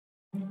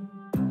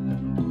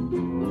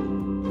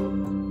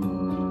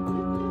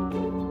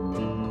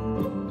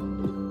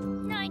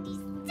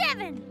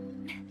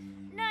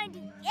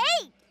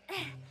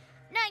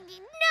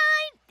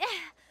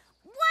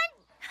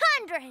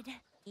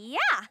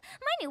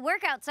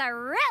workouts are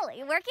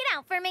really working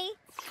out for me.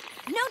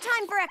 No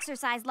time for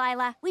exercise,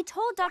 Lila. We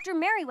told Dr.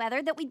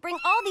 Merriweather that we'd bring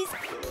all these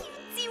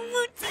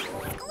cutesy-wootsy,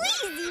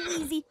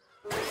 squeezy-weezy,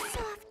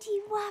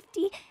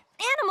 softy-wafty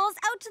animals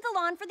out to the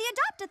lawn for the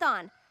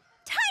adopt-a-thon.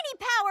 Tiny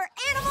power,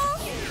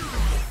 animals!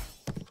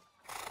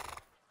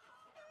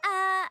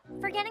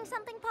 Forgetting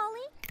something,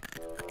 Polly?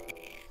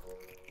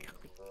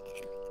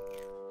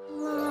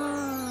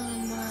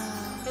 Llama.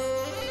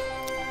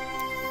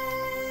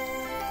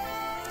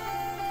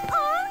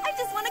 Aw, I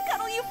just want to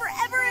cuddle you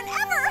forever and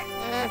ever!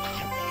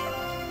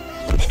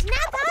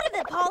 Snap out of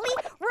it, Polly!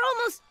 We're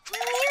almost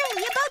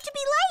nearly about to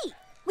be late!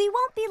 We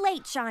won't be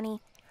late, Shani.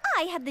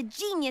 I had the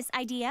genius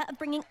idea of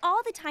bringing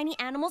all the tiny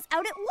animals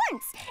out at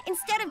once,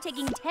 instead of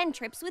taking 10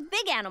 trips with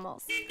big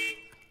animals.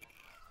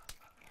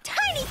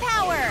 Tiny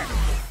power!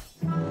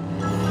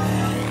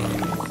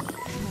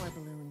 More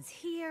balloons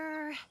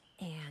here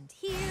and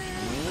here.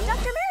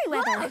 Dr.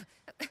 Merriweather!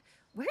 Whoa!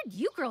 Where'd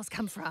you girls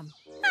come from?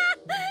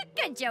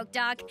 Good joke,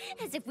 Doc.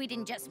 As if we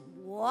didn't just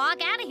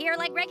walk out of here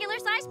like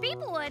regular-sized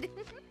people would.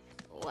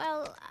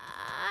 Well,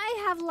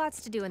 I have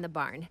lots to do in the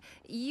barn.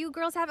 You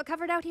girls have it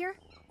covered out here?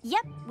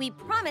 Yep, we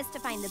promised to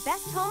find the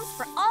best homes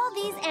for all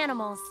these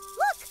animals.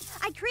 Look,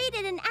 I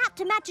created an app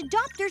to match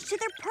adopters to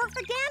their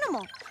perfect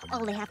animal.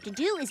 All they have to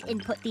do is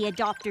input the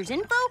adopter's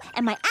info,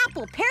 and my app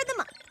will pair them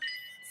up.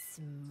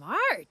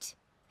 Smart.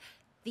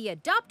 The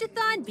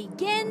adopt-a-thon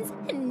begins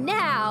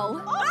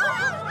now.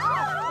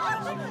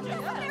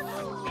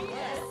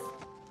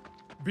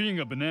 Being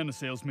a banana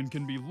salesman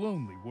can be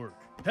lonely work.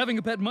 Having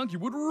a pet monkey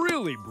would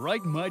really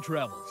brighten my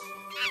travels.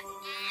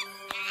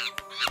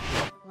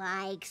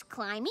 Likes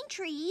climbing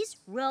trees,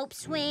 rope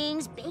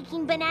swings,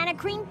 baking banana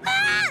cream.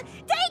 Ah!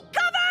 Take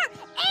cover!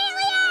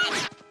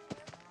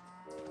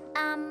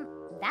 Alien!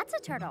 That's a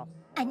turtle.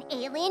 An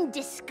alien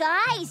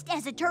disguised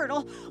as a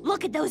turtle.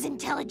 Look at those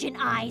intelligent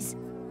eyes.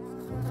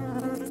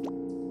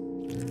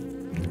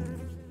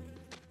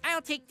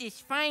 I'll take this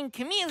fine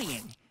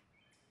chameleon.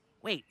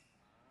 Wait,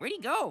 where'd he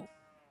go?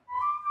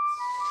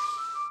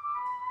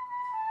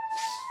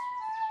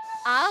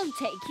 I'll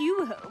take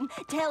you home.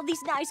 Tell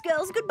these nice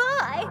girls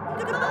goodbye.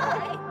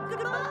 Goodbye.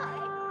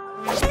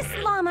 Goodbye.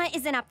 This llama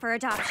isn't up for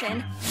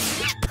adoption.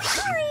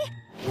 Sorry,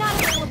 not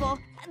available.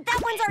 That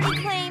one's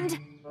already claimed.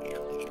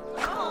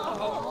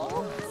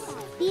 Oh.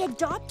 The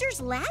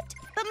adopters left,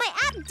 but my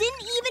app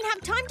didn't even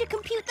have time to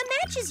compute the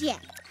matches yet.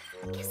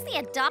 I guess the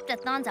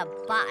adopt-a-thon's a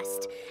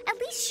bust. At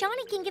least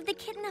Shani can give the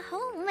kitten a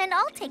home, and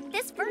I'll take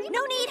this for you.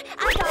 No need,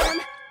 I got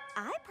him.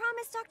 I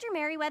promised Dr.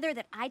 Merriweather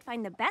that I'd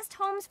find the best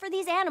homes for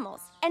these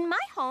animals, and my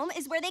home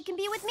is where they can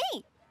be with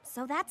me.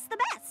 So that's the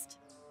best.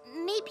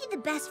 Maybe the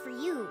best for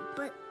you,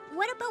 but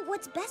what about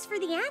what's best for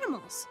the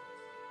animals?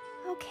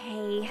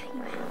 Okay,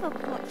 you have a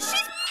point. She's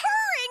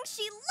purring!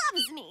 She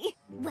loves me!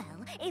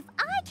 Well, if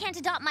I can't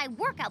adopt my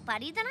workout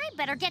buddy, then I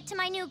better get to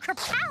my new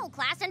Kerpow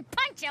class and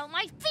punch out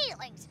my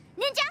feelings.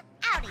 Ninja,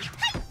 outie.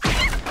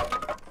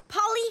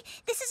 Polly,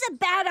 this is a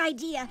bad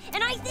idea,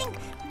 and I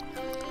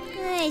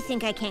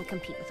think I can't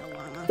compete with a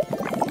llama.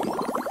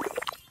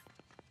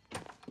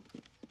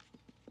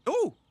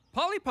 Oh,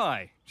 Polly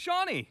Pie,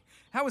 Shani,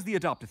 how was the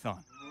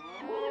adopt-a-thon?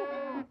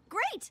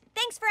 Great!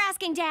 Thanks for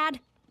asking,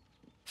 Dad.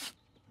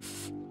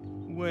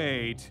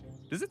 Wait,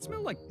 does it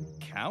smell like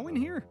cow in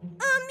here?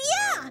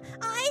 Yeah!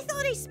 I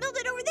thought I smelled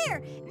it over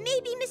there.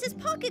 Maybe Mrs.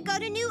 Pocket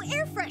got a new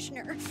air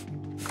freshener.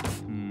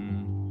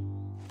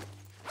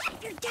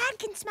 If your dad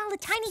can smell a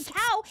tiny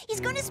cow, he's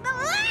gonna smell...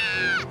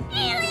 Ah!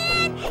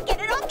 Alien! Get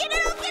it off, get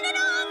it off, get it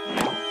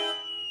off!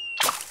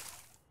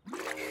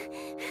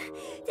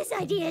 This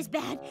idea is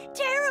bad.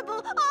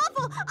 Terrible,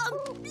 awful,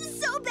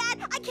 so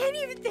bad, I can't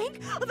even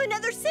think of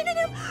another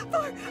synonym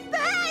for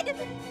bad!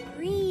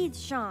 Breathe,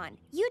 Sean.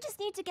 You just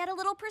need to get a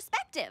little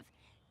perspective.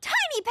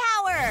 Tiny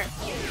power!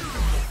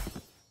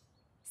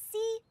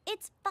 See,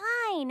 it's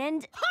fine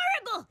and...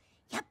 Horrible!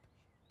 Yep,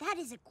 that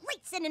is a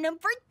great synonym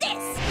for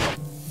this!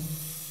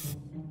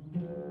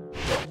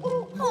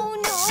 Oh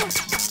no!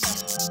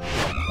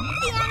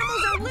 The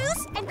animals are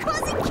loose and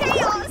causing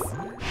chaos!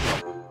 No!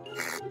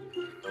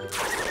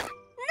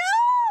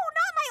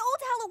 Not my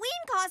old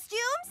Halloween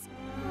costumes!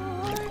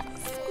 Oh,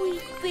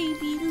 sweet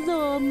baby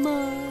llama.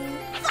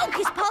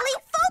 Focus, Polly,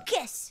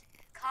 focus!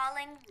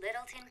 Calling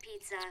Littleton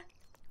Pizza.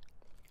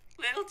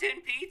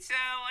 Littleton Pizza,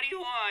 what do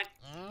you want?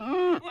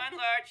 1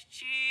 large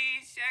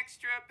cheese,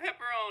 extra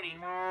pepperoni.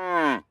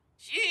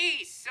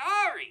 Gee,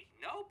 sorry,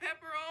 no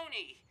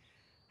pepperoni.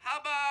 How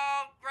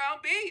about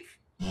ground beef?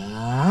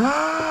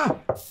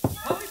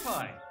 Polly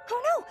Pie!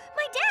 Oh no,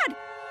 my dad!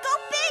 Go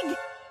big!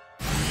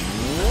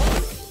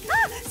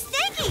 Ah,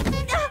 Snaky!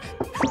 The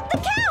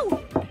cow!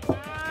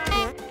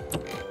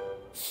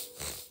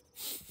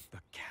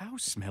 The cow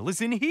smell is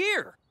in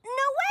here!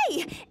 No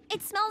way!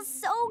 It smells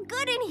so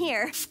good in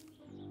here.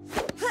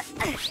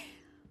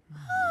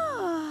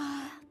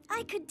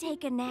 I could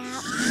take a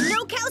nap.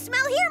 No cow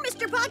smell here,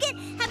 Mr. Pocket!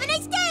 Have a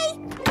nice day!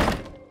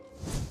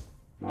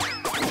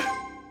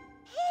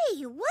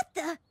 Hey, what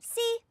the?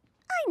 See,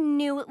 I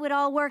knew it would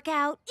all work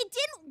out. It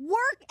didn't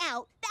work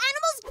out. The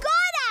animals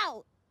got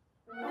out.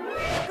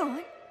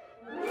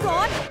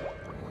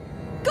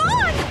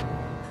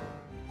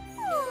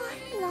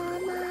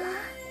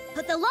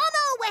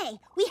 Okay,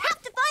 we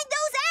have to find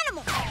those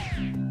animals.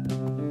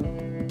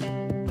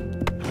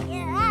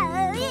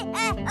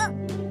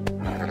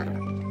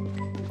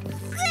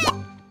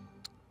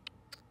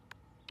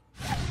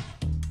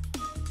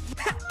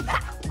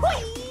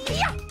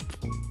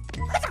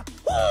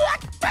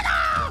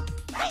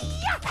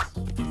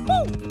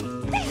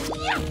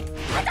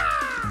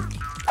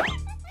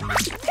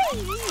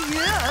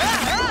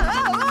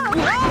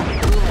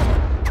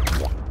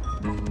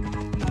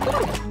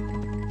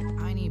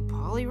 I need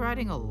Polly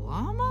riding a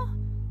llama?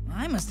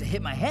 I must have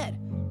hit my head.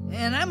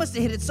 And I must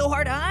have hit it so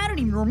hard I don't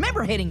even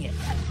remember hitting it.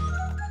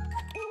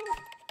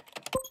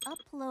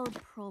 Upload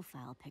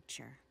profile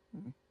picture.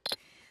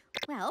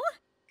 Well,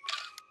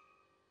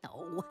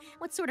 oh,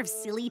 what sort of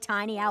silly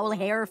tiny owl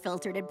hair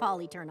filter did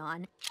Polly turn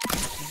on?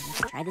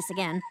 Let's try this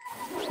again.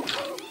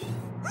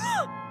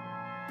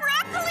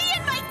 Broccoli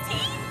in my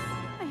teeth!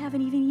 I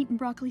haven't even eaten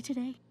broccoli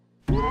today.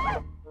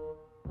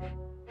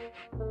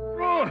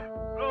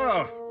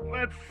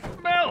 That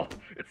smell!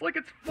 It's like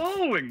it's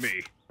following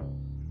me.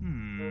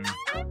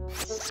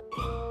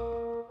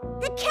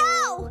 The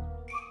cow!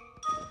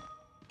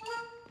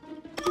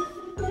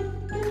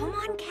 Come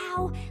on,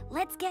 cow.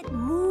 Let's get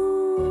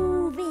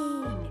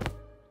moving.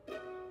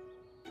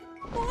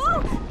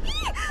 Oh!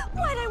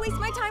 Why'd I waste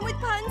my time with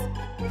puns?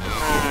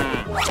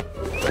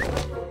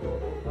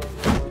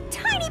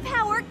 Tiny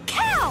power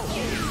cow!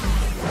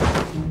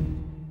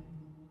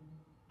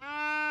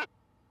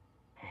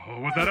 Oh,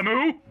 was that a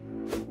moo?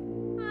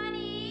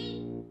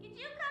 Honey, could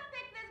you come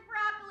pick this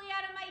broccoli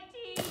out of my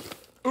teeth?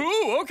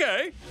 Ooh,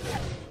 okay.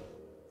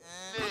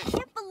 I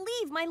can't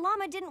believe my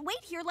llama didn't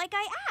wait here like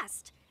I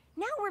asked.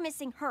 Now we're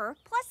missing her,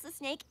 plus the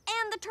snake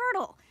and the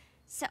turtle.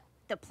 So,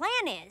 the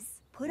plan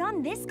is, put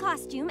on this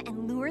costume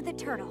and lure the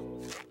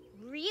turtle.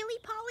 Really,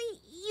 Polly?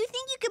 You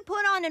think you could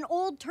put on an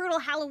old turtle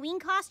Halloween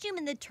costume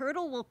and the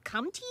turtle will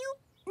come to you?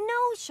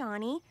 No,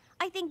 Shani.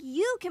 I think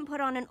you can put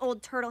on an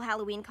old turtle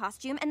Halloween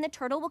costume and the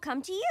turtle will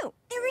come to you.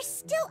 There is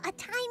still a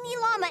tiny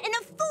llama and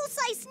a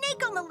full-size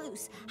snake on the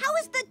loose. How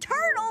is the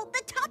turtle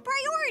the top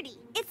priority?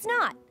 It's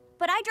not.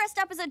 But I dressed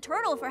up as a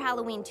turtle for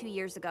Halloween 2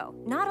 years ago,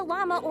 not a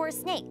llama or a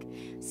snake.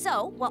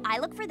 So, while I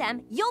look for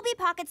them, you'll be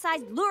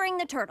pocket-sized luring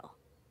the turtle.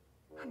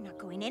 I'm not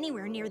going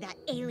anywhere near that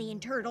alien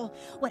turtle.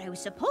 What I was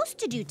supposed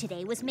to do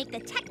today was make the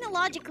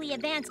technologically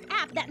advanced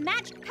app that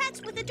matched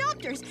pets with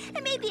adopters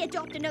and maybe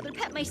adopt another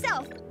pet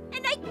myself.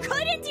 And I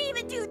couldn't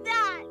even do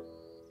that!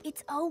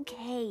 It's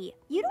okay.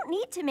 You don't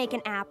need to make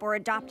an app or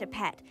adopt a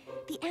pet.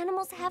 The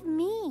animals have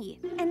me,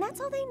 and that's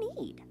all they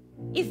need.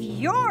 If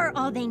you're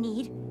all they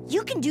need,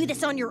 you can do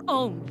this on your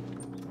own.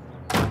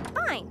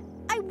 Fine.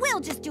 I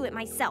will just do it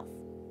myself.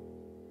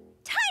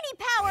 Tiny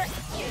power!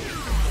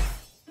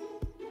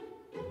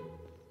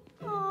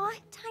 Aw,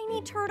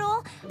 tiny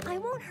turtle, I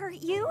won't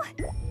hurt you.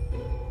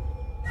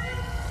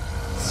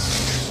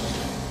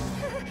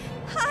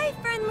 Hi,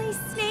 friendly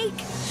snake.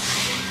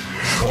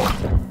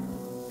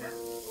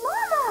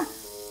 Llama!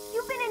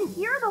 You've been in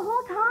here the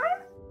whole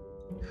time?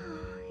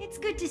 It's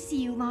good to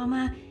see you,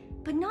 Llama.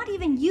 But not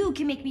even you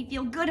can make me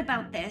feel good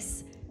about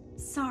this.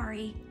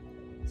 Sorry.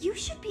 You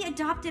should be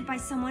adopted by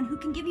someone who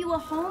can give you a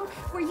home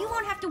where you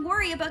won't have to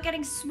worry about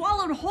getting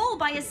swallowed whole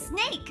by a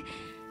snake.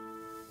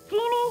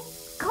 Jeannie,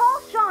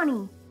 call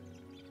Shani.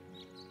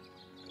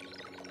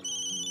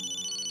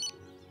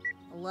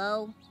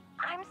 Hello?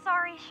 I'm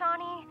sorry,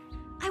 Shani.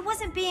 I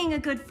wasn't being a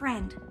good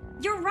friend.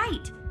 You're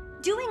right.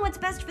 Doing what's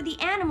best for the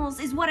animals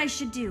is what I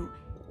should do.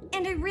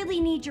 And I really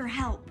need your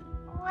help.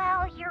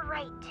 Well, you're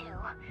right, too.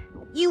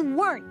 You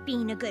weren't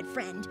being a good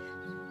friend,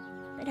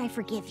 but I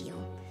forgive you.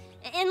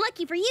 And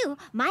lucky for you,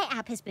 my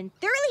app has been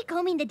thoroughly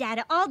combing the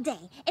data all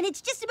day, and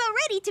it's just about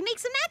ready to make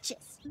some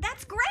matches.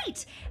 That's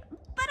great!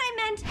 But I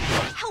meant,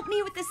 help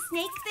me with the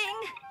snake thing.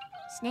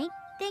 Snake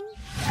thing?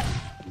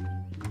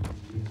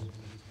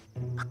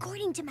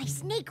 According to my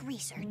snake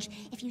research,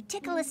 if you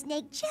tickle a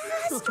snake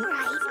just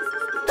right...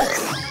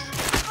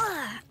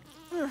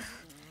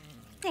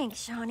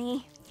 Thanks,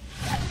 Shani.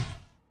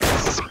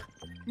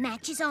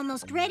 Match is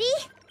almost ready.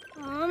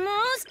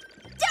 Almost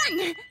done!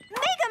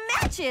 Mega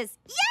matches!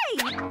 Yay!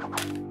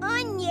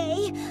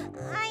 Onyay!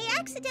 I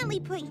accidentally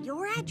put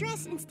your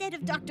address instead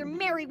of Dr.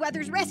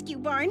 Merriweather's rescue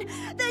barn.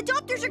 The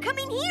adopters are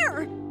coming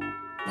here!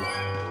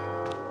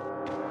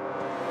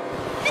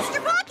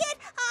 Mr. Pocket!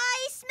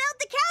 I smelled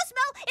the cow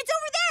smell! It's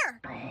over there!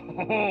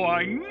 Oh,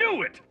 I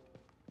knew it!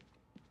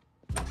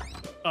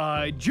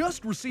 I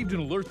just received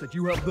an alert that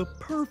you have the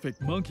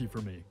perfect monkey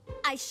for me.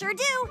 I sure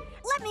do.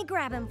 Let me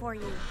grab him for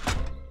you.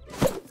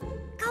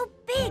 Go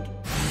big!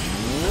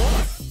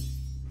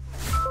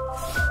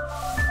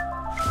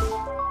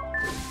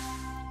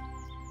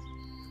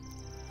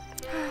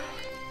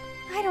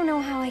 I don't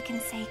know how I can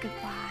say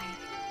goodbye.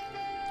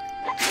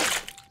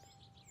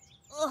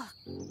 Ugh.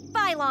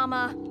 Bye,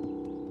 Llama.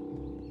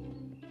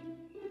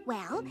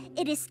 Well,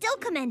 it is still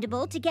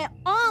commendable to get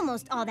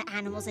almost all the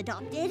animals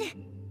adopted.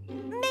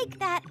 Make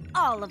that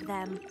all of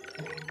them.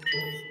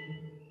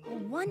 A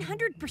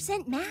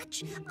 100%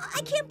 match?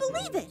 I can't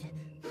believe it!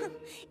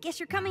 Guess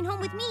you're coming home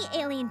with me,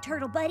 alien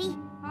turtle buddy.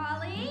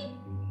 Polly?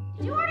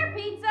 Did you order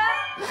pizza?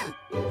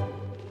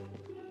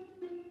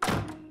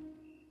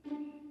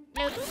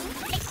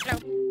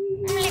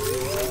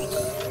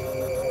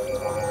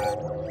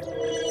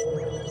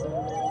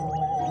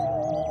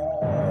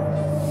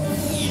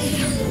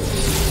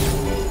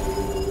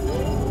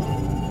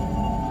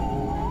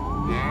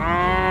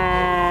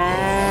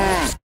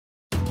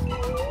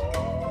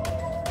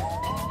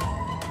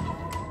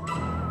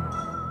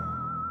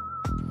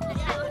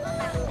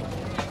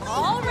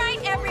 All right,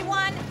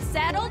 everyone,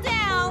 settle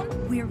down.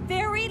 We're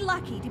very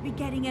lucky to be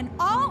getting an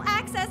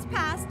all-access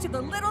pass to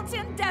the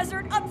Littleton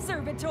Desert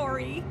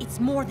Observatory. It's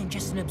more than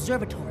just an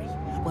observatory.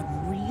 What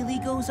really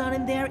goes on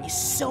in there is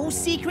so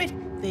secret,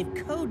 they've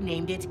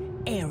codenamed it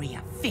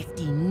Area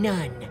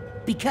 59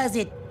 because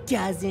it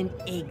doesn't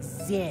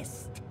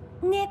exist.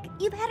 Nick,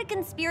 you've had a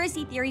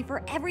conspiracy theory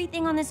for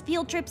everything on this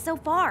field trip so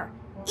far.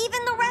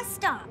 Even the rest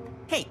stop.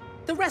 Hey,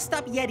 the rest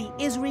stop Yeti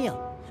is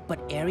real, but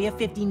Area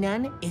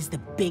 59 is the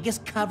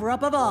biggest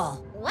cover-up of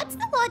all. What's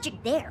the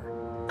logic there?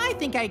 I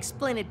think I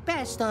explain it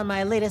best on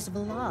my latest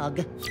vlog.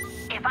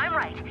 If I'm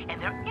right,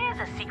 and there is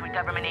a secret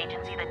government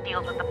agency that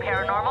deals with the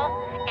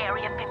paranormal,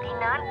 Area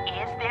 59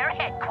 is their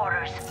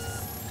headquarters.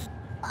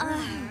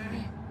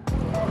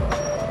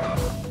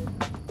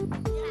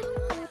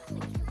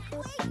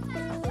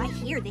 I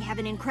hear they have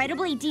an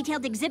incredibly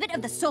detailed exhibit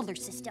of the solar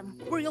system.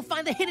 Where you'll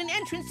find the hidden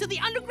entrance to the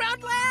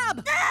underground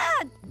lab!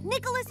 Ah!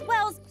 Nicholas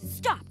Wells,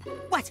 stop!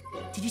 What?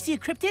 Did you see a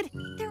cryptid?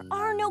 There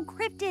are no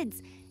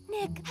cryptids.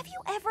 Nick, have you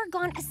ever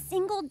gone a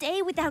single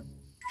day without...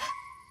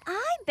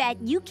 I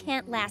bet you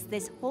can't last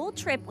this whole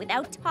trip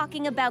without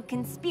talking about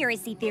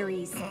conspiracy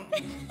theories.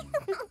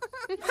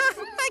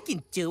 I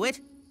can do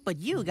it, but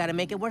you gotta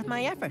make it worth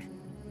my effort.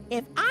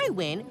 If I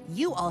win,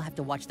 you all have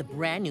to watch the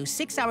brand new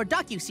 6-hour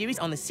docu-series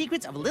on the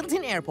secrets of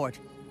Littleton Airport.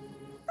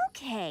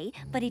 Okay,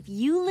 but if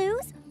you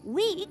lose,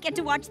 we get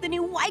to watch the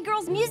new Y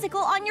Girls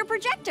musical on your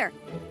projector.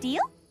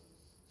 Deal?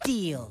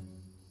 Deal.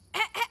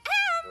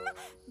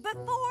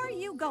 Before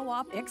you go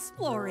off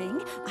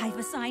exploring, I've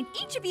assigned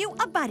each of you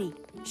a buddy.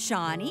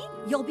 Shani,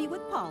 you'll be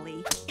with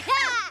Polly.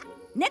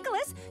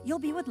 Nicholas, you'll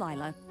be with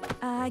Lila.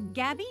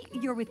 Gabby,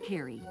 you're with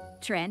Carrie.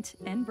 Trent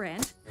and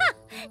Brent.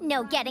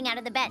 No getting out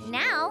of the bed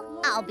now.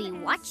 I'll be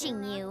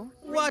watching you.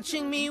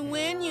 Watching me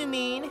win, you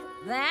mean?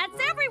 That's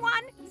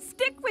everyone.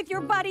 Stick with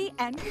your buddy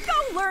and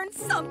go learn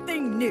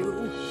something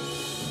new.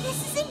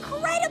 This is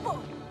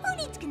incredible. Who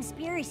needs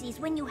conspiracies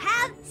when you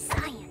have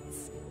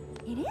science?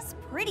 It is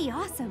pretty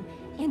awesome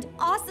and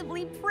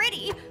awesomely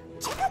pretty.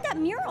 Check out that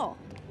mural.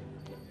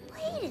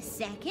 Wait a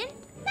second.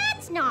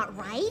 That's not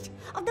right.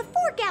 Of the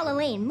 4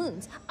 Galilean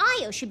moons,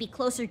 Io should be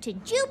closer to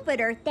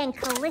Jupiter than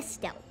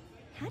Callisto.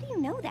 How do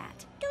you know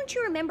that? Don't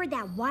you remember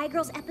that Y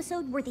Girls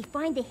episode where they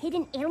find the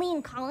hidden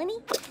alien colony?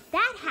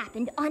 That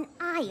happened on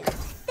Io.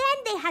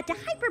 Then they had to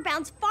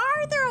hyperbounce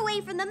farther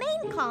away from the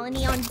main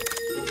colony on...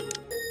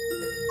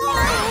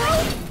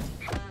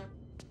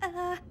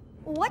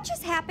 What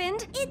just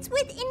happened? It's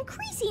with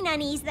increasing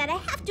unease that I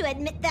have to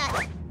admit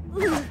that...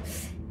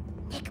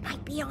 Nick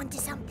might be onto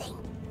something.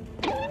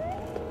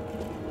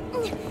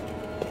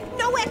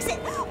 No exit!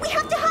 We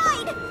have to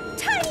hide!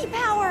 Tiny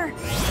power!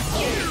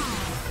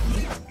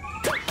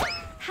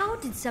 How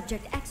did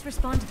Subject X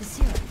respond to the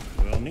serum?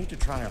 We'll need to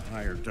try a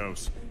higher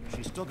dose.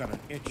 She's still got an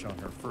itch on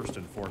her 1st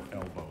and 4th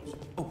elbows.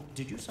 Oh,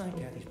 did you sign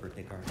Kathy's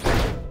birthday card?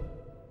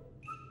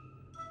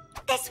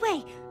 This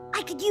way!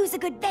 I could use a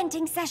good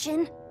venting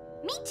session.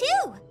 Me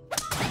too!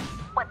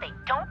 What they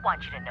don't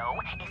want you to know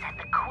is that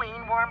the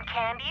queen worm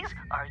candies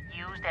are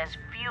used as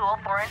fuel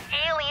for an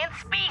alien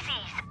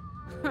species.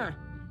 Huh.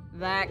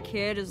 That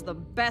kid is the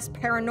best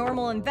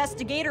paranormal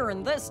investigator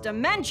in this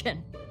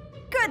dimension.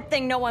 Good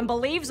thing no one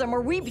believes him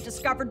or we'd be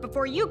discovered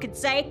before you could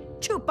say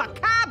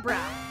chupacabra.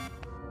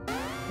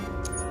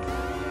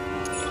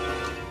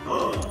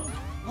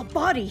 A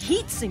body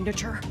heat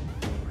signature.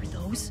 Are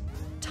those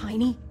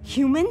tiny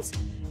humans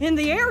in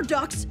the air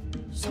ducts?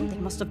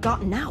 Something must have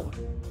gotten out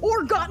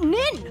or gotten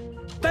in.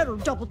 Better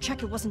double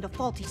check it wasn't a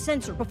faulty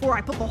sensor before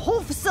I put the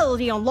whole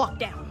facility on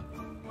lockdown.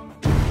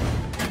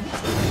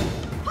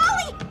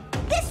 Polly!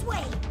 This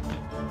way!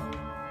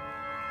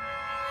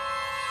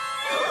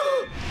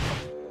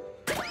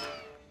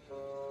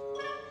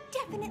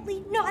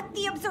 Definitely not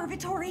the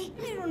observatory.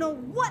 I don't know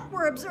what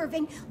we're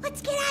observing.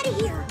 Let's get out of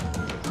here.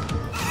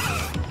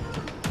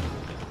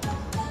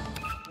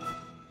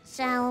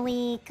 Shall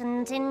we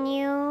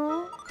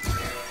continue?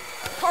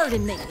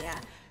 Pardon me.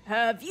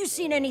 Have you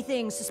seen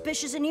anything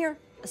suspicious in here?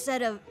 A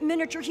set of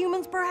miniature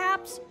humans,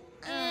 perhaps?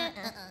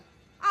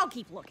 I'll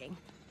keep looking.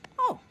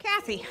 Oh,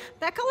 Kathy,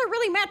 that color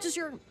really matches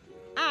your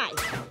eye.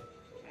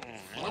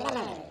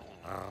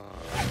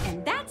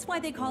 And that's why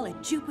they call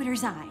it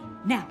Jupiter's Eye.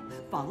 Now,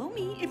 follow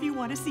me if you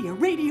want to see a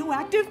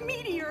radioactive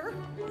meteor.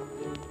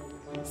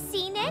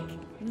 See, Nick?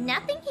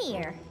 Nothing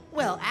here.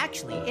 Well,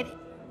 actually, it...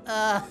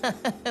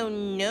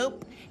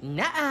 nope.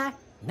 Nuh-uh.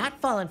 Not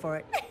falling for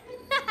it.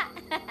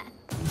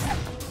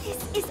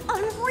 This is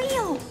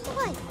unreal!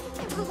 What?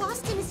 That we're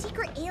lost in a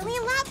secret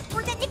alien lab,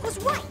 or that Nick was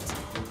right?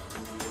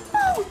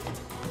 Both!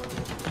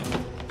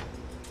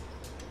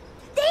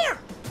 There!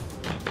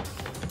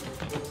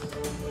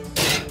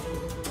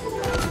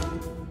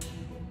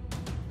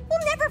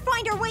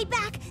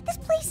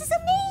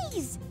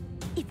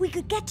 we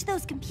could get to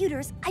those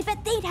computers, I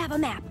bet they'd have a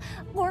map.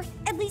 Or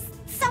at least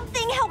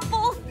something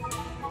helpful.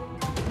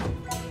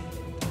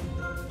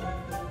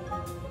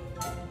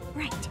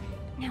 Right.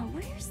 Now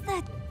where's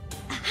the...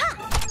 Aha!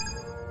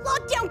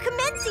 Lockdown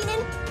commencing in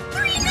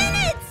 3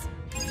 minutes!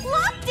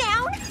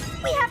 Lockdown?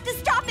 We have to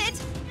stop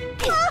it!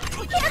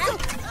 Cancel!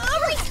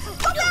 Hurry!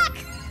 Go back!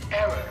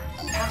 Error.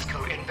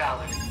 Passcode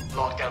invalid.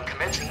 Lockdown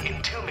commencing in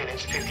 2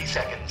 minutes 50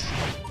 seconds.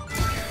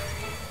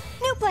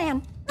 New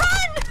plan. Run!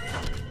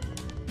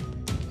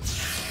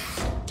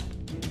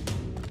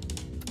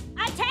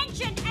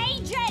 Attention,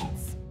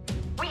 agents!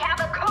 We have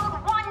a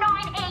code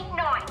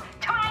 1989.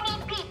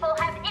 Tiny people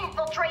have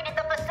infiltrated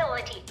the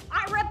facility.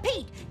 I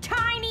repeat,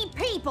 tiny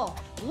people.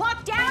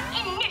 Lockdown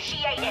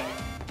Initiated.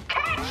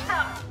 Catch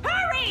them!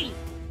 Hurry!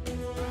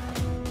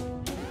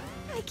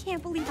 I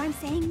can't believe I'm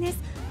saying this,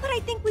 but I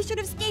think we should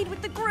have stayed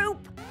with the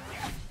group.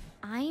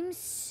 I'm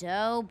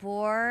so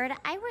bored.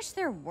 I wish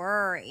there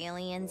were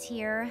aliens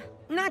here.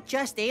 Not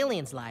just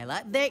aliens,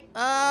 Lila. They...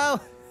 Oh!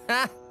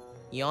 Ha!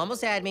 You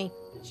almost had me.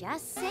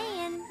 Just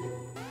saying.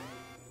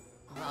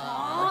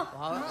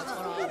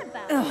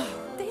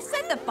 They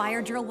said the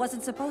fire drill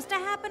wasn't supposed to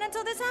happen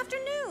until this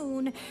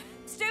afternoon.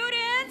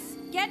 Students,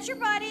 get your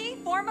buddy,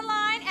 form a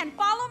line, and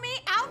follow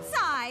me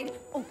outside.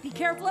 Oh, be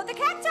careful of the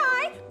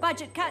cacti.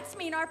 Budget cuts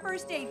mean our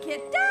first aid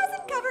kit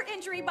doesn't cover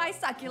injury by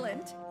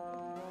succulent.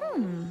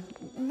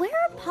 Where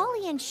are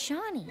Polly and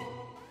Shani?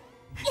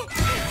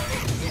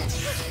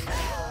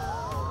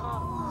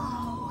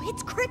 Oh,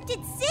 it's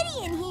Cryptid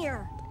City in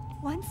here.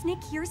 Once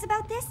Nick hears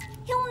about this,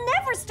 he'll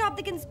never stop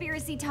the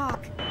conspiracy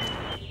talk.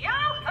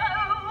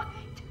 Yo-ho!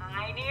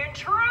 Tiny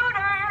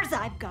intruders!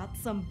 I've got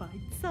some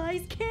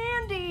bite-sized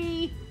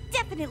candy.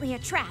 Definitely a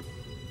trap.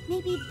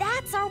 Maybe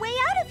that's our way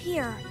out of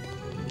here.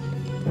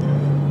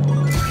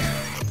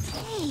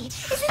 Hey,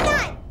 isn't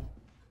that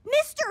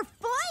Mr.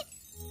 Foot?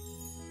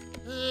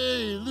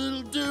 Hey,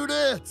 little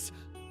dudettes.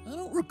 I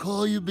don't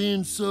recall you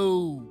being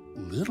so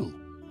little.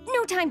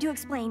 No time to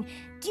explain.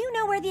 Do you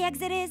know where the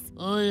exit is?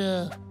 Oh,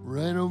 yeah,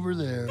 right over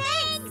there.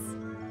 Thanks!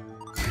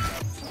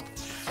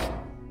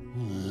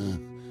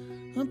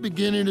 I'm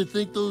beginning to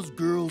think those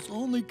girls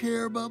only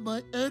care about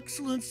my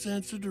excellent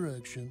sense of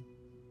direction.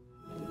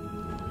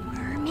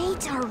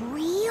 Mermaids are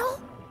real?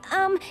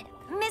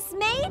 Miss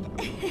Maid?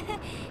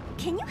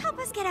 Can you help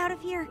us get out of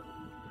here?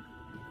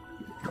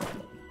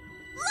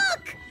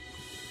 Look!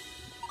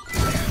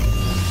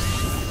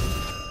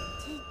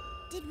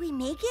 Did we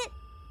make it?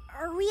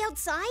 Are we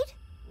outside?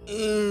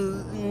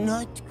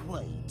 Not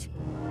quite.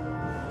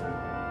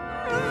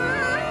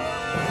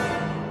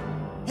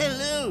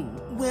 Hello,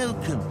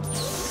 welcome.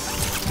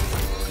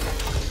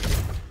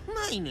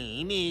 My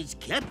name is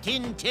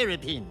Captain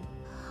Terrapin.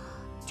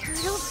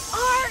 Turtles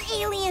are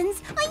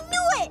aliens! I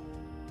knew it!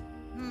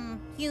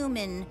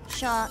 Human,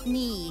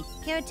 Shani,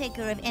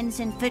 caretaker of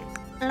Ensign Foot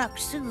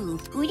Laksu,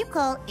 who you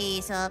call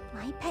Aesop.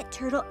 My pet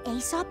turtle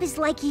Aesop is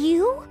like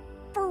you?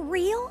 For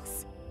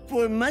reals?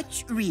 For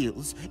much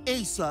reals,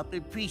 Aesop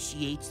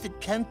appreciates the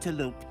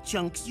cantaloupe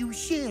chunks you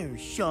share,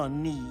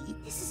 Shani.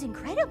 This is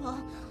incredible.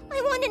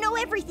 I want to know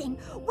everything.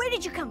 Where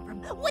did you come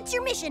from? What's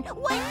your mission?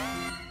 What?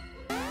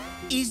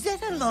 Is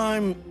that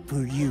alarm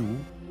for you?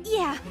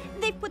 Yeah,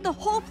 they've put the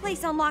whole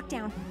place on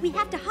lockdown. We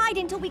have to hide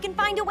until we can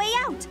find a way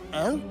out.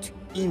 Out?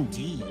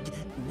 Indeed,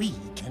 we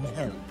can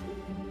help.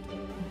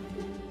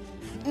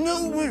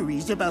 No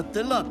worries about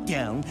the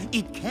lockdown.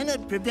 It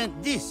cannot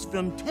prevent this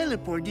from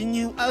teleporting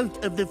you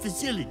out of the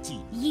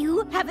facility.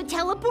 You have a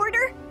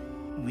teleporter?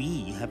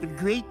 We have a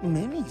great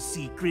many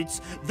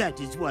secrets. That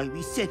is why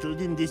we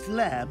settled in this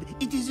lab.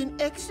 It is an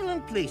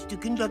excellent place to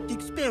conduct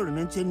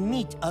experiments and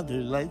meet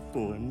other life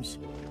forms.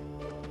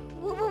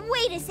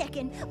 Wait a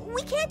second.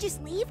 We can't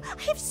just leave.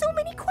 I have so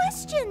many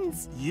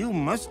questions. You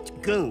must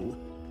go.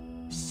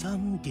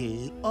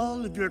 Someday,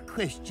 all of your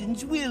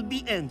questions will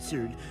be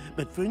answered.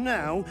 But for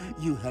now,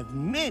 you have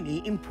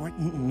many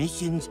important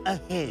missions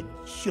ahead,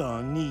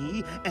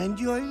 Shani, and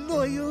your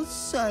loyal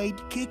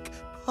sidekick,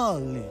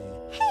 Polly.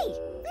 Hey,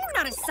 I'm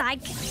not a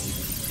sidekick.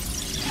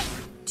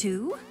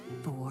 2,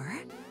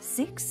 4,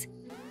 6,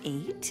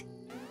 8,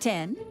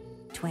 10,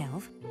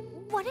 12.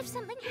 What if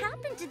something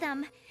happened to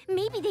them?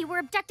 Maybe they were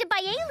abducted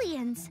by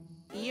aliens.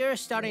 You're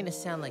starting to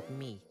sound like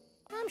me.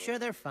 I'm sure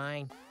they're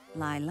fine.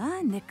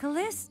 Lila,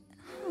 Nicholas?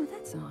 Oh,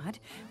 that's odd.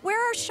 Where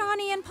are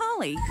Shani and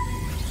Polly?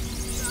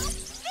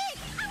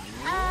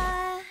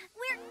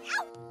 We're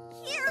out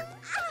here.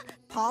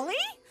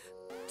 Polly?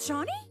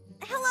 Shani?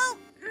 Hello,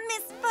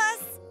 Miss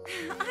Fuss.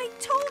 I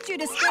told you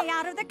to stay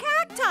out of the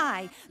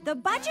cacti. The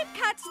budget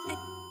cuts...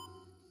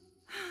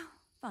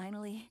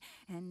 Finally,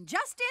 and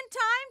just in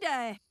time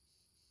to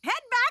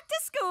head back to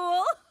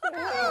school.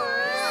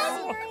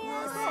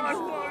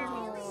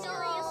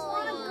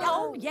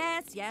 Oh,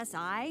 yes,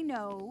 I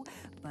know.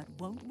 But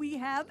won't we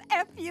have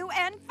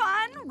FUN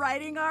fun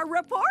writing our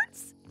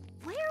reports?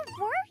 Where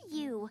were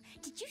you?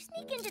 Did you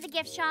sneak into the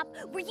gift shop?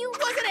 Were you...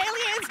 Was it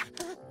aliens?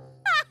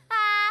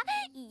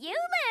 You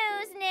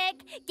lose,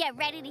 Nick. Get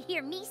ready to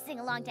hear me sing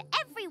along to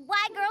every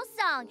Y Girl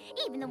song,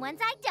 even the ones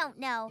I don't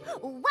know.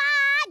 Y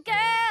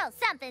Girl,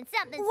 something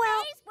something, something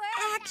Well, space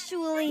world.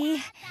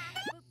 actually,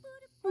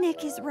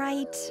 Nick is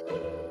right.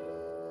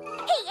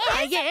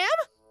 I am?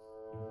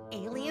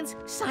 Aliens,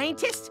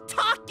 scientists,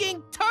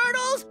 talking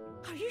turtles?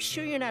 Are you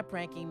sure you're not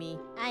pranking me?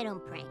 I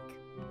don't prank.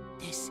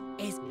 This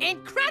is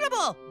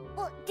incredible!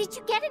 Well, did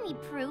you get any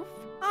proof?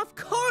 Of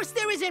course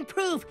there isn't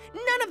proof!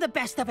 None of the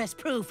best of us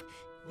proof!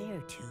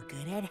 They're too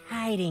good at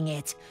hiding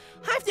it.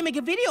 I have to make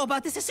a video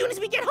about this as soon as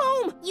we get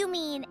home! You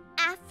mean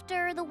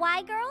after the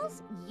Y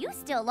Girls? You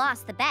still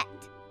lost the bet.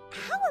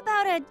 How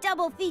about a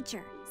double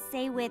feature?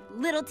 Say with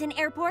Littleton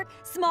Airport,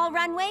 small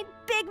runway,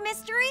 big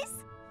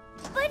mysteries?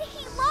 But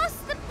he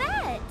lost the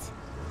bet.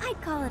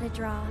 I'd call it a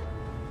draw.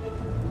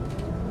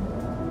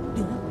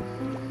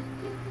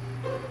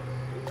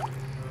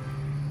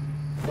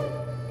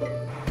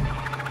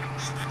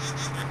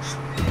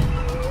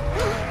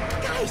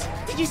 Guys,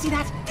 did you see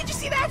that? Did you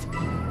see that?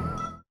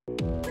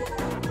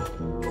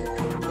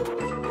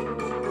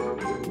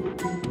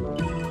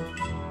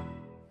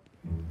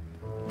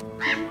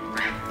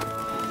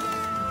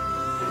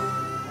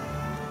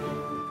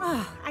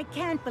 I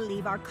can't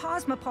believe our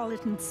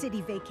cosmopolitan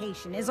city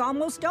vacation is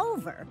almost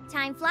over.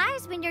 Time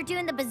flies when you're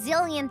doing the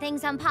bazillion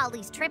things on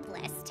Polly's trip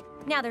list.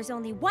 Now there's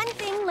only one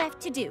thing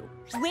left to do.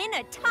 Win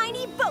a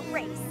tiny boat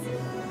race.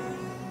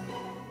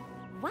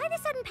 Why the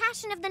sudden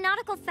passion of the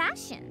nautical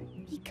fashion?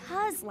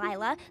 Because,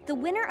 Lila, the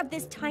winner of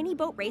this tiny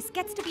boat race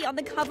gets to be on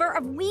the cover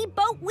of Wee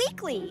Boat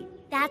Weekly.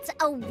 That's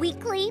a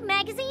weekly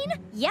magazine?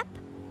 Yep.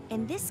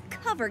 And this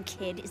cover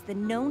kid is the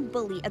known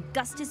bully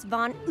Augustus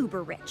von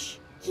Uberrich.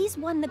 He's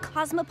won the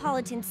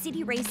Cosmopolitan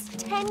City Race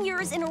 10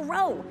 years in a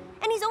row,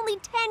 and he's only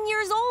 10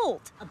 years old.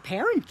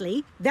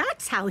 Apparently,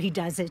 that's how he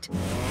does it.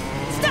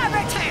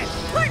 Starboard turn!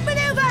 Port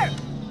maneuver!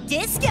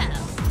 Disco!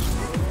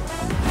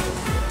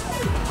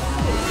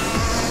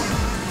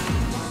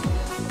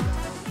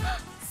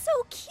 So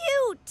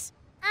cute!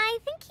 I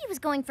think he was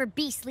going for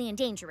beastly and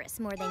dangerous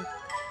more than...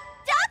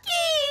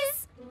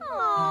 Duckies!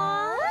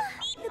 Aww.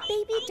 The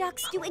baby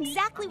ducks do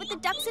exactly what the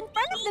ducks in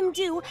front of them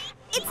do.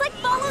 It's like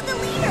follow the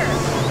leader.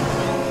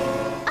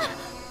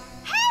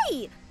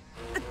 Hey!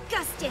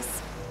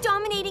 Augustus,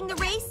 dominating the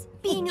race,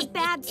 being a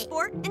bad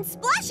sport, and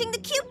splashing the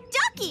cute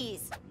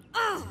duckies.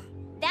 Ugh.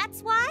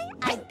 That's why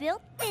I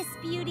built this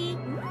beauty.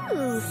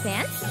 Ooh,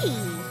 fancy.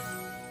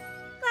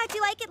 Glad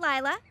you like it,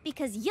 Lila,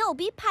 because you'll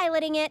be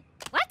piloting it.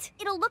 What?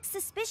 It'll look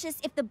suspicious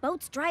if the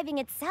boat's driving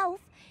itself.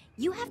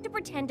 You have to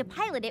pretend to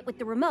pilot it with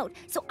the remote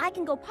so I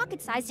can go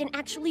pocket-sized and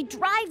actually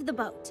drive the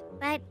boat.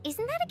 But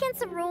isn't that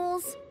against the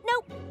rules?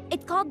 Nope.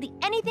 It's called the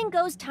Anything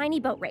Goes Tiny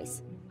Boat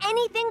Race.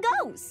 Anything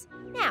goes.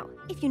 Now,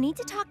 if you need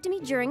to talk to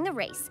me during the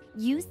race,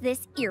 use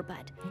this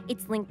earbud.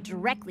 It's linked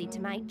directly to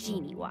my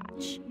Genie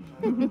watch.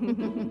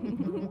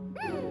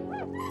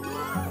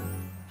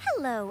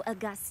 Hello,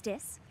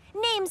 Augustus.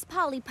 Name's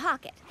Polly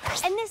Pocket,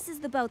 and this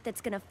is the boat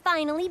that's gonna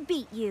finally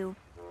beat you.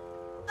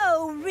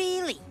 Oh,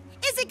 really?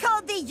 Is it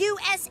called the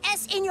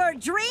USS in your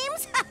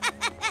dreams?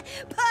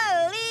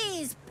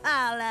 Please,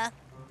 Paula.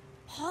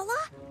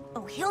 Paula?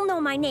 Oh, he'll know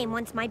my name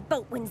once my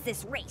boat wins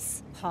this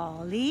race.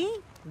 Polly,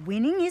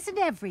 winning isn't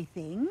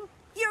everything.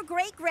 Your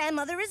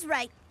great-grandmother is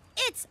right.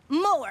 It's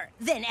more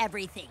than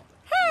everything.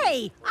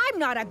 Hey, I'm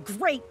not a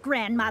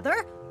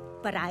great-grandmother,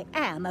 but I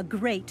am a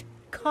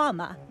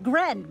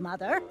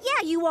great-grandmother.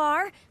 Yeah, you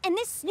are. And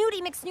this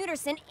snooty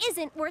McSnooterson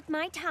isn't worth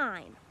my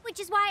time. Which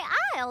is why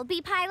I'll be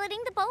piloting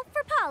the boat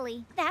for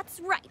Polly. That's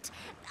right.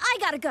 I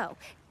gotta go.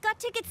 Got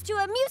tickets to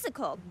a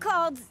musical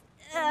called,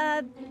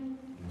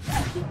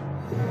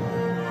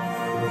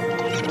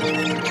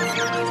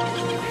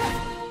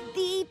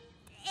 The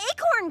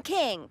Acorn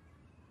King.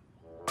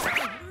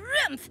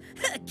 Rumph!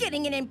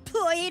 Getting an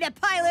employee to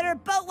pilot her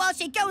boat while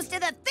she goes to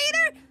the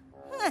theater?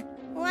 Huh,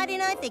 why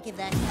didn't I think of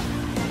that?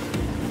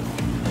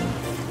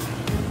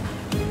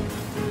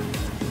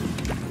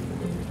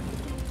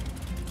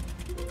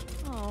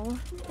 Oh,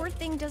 poor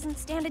thing doesn't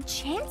stand a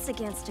chance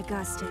against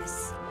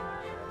Augustus.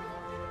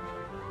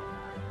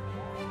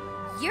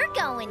 You're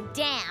going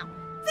down.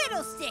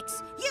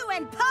 Fiddlesticks! You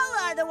and Paula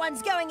are the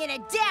ones going in a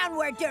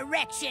downward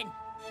direction.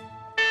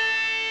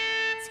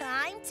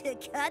 Time to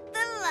cut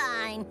the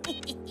line.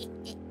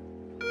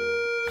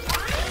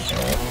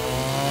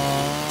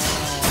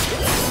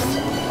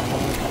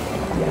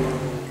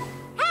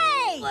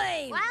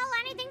 Hey! Well,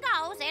 anything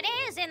goes. It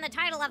is in the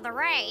title of the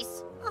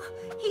race. Oh,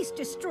 he's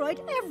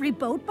destroyed every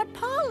boat but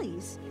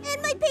Polly's.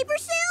 And my paper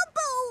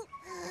sailboat!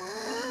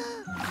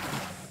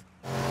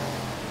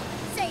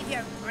 Save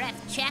your breath,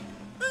 chap.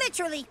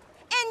 Literally.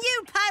 And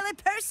you,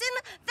 pilot person,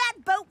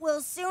 that boat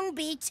will soon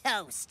be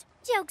toast.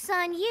 Joke's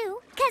on you,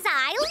 'cause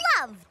I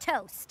love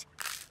toast.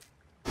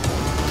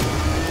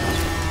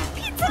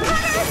 Pizza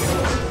cutter!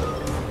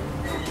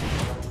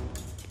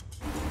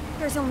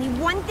 There's only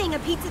one thing a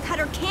pizza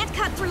cutter can't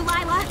cut through,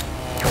 Lila.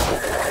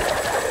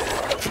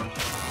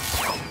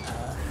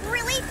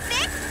 Really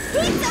thick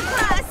pizza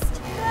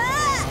crust!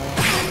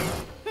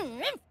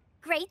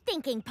 Great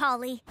thinking,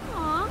 Polly.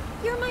 Aw,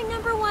 you're my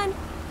 #1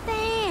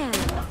 fan.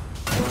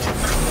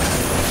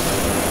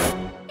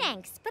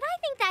 Thanks, but I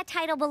think that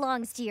title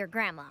belongs to your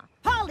grandma.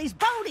 Polly's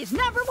boat is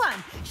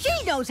 #1. She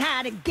knows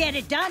how to get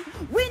it done.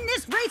 Win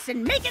this race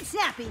and make it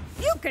snappy.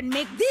 You can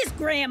make this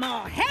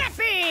grandma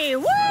happy.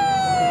 Woo!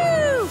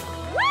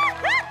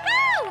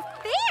 Woo-hoo-hoo!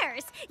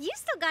 Fierce! You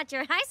still got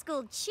your high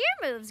school cheer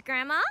moves,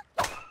 Grandma.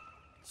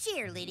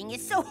 Cheerleading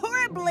is so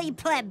horribly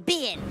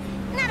plebeian.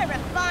 Not a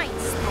refined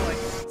sport,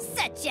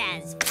 such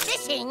as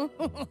fishing.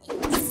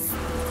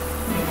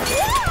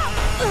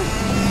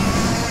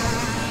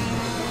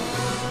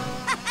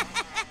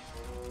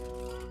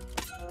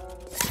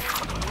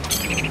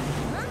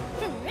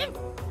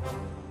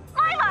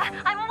 Lila,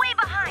 I'm way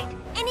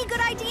behind. Any good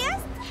ideas?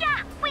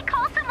 Yeah, we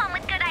call someone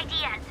with good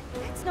ideas.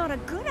 It's not a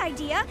good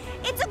idea.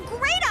 It's a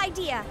great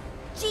idea.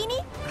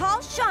 Jeannie, call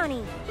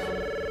Shani.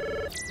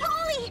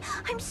 Polly,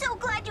 I'm so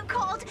glad you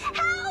called.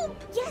 Help!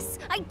 Yes,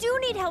 I do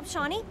need help,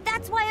 Shani.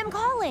 That's why I'm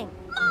calling.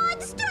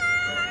 Monster!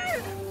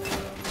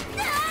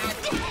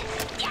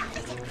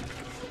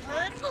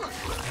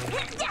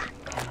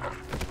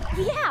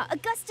 Yeah,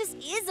 Augustus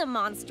is a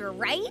monster,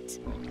 right?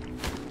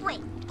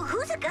 Wait,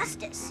 who's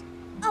Augustus?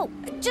 Oh,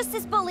 just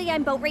this bully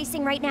I'm boat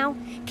racing right now.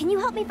 Can you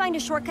help me find a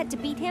shortcut to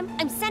beat him?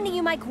 I'm sending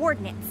you my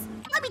coordinates.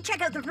 Let me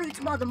check out the routes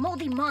while the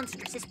moldy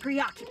monstrous is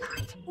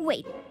preoccupied.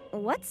 Wait,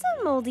 what's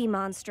a moldy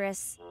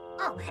monstrous?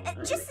 Oh,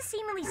 just the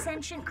seemingly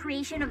sentient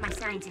creation of my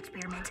science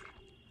experiment.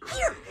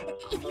 Here,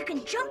 if you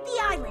can jump the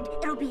island,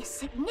 it'll be a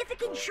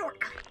significant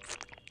shortcut.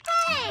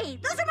 Hey,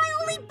 those are my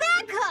only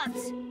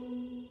backups!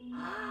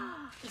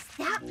 Is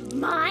that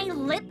my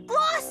lip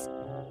gloss?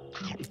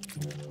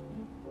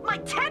 My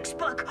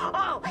textbook!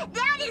 Oh,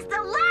 that is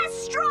the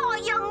last straw,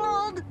 young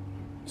mold!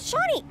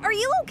 Shani, are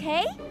you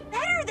okay?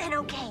 Better than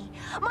okay.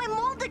 My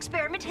mold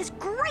experiment has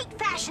great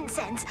fashion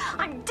sense.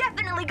 I'm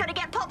definitely gonna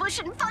get published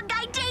in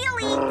Fungi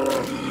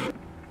Daily.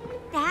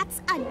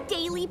 That's a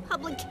daily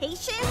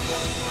publication?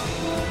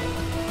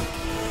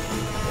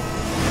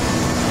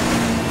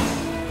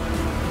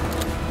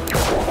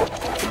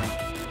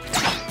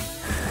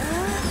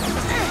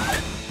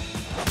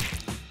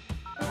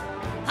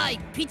 Hi,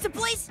 pizza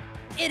place?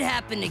 It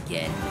happened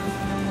again.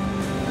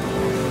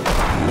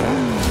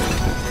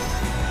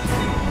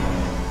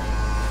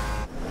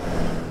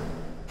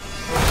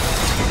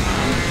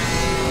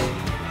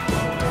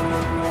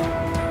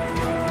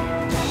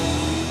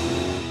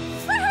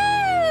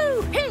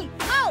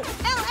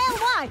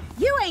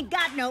 You ain't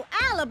got no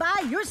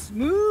alibi. You're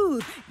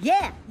smooth.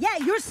 Yeah,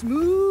 you're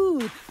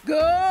smooth.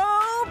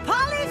 Go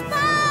Polly's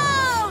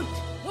boat!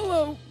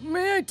 Hello,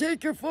 may I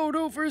take your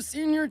photo for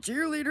senior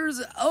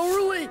cheerleaders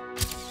hourly?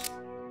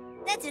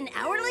 That's an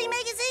hourly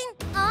magazine?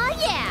 Oh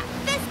yeah,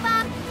 fist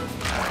bump.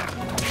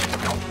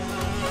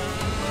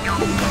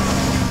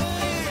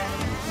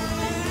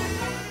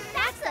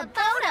 That's the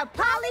boat of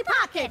Polly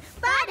Pocket,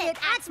 but it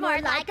acts more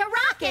like a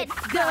rocket.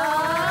 Go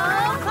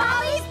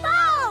Polly's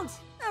boat!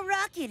 A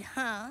rocket,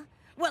 huh?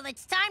 Well,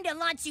 it's time to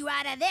launch you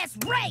out of this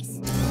race!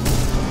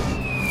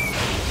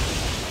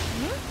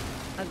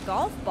 A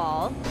golf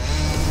ball?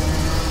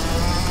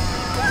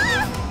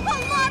 Ah, a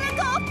lot of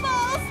golf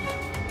balls!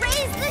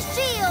 Raise the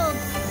shield!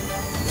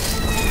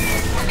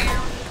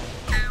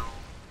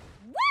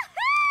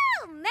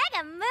 Woohoo!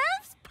 Mega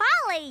moves,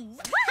 Polly!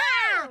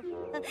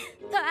 Woohoo!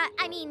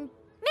 I mean,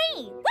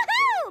 me!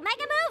 Woohoo!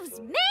 Mega moves,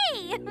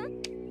 me!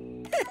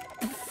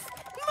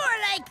 More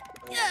like...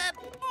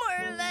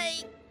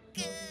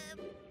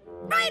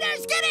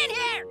 Riders, get in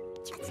here!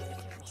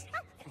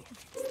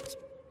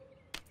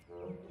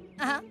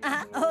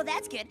 Oh,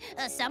 that's good.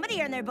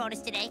 Somebody earned their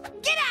bonus today.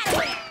 Get out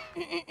of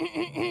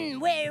here!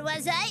 Where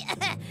was I?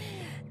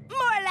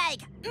 More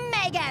like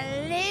mega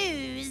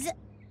lose.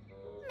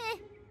 Meh.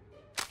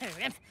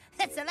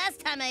 That's the last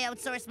time I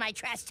outsourced my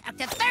trash talk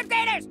to third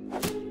graders!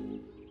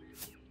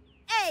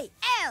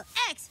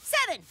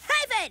 ALX7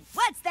 hyphen!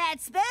 What's that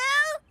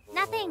spell?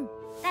 Nothing.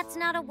 That's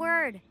not a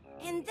word.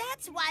 And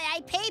that's why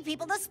I pay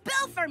people to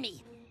spell for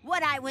me.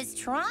 What I was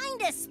trying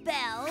to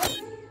spell...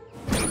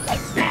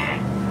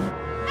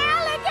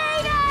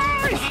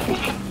 Alligators!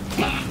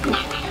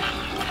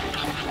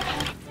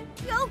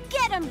 Go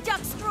get him,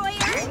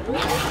 Duckstroyer!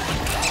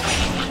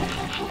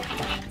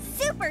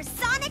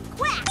 Supersonic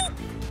quack!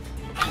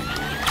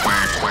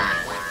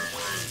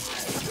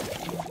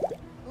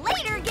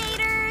 Later,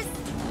 Gators!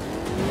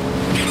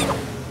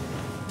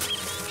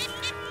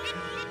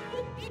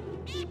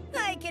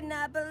 I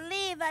cannot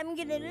believe I'm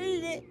gonna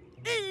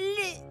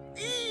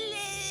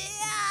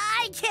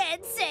I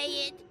can't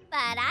say it.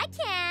 But I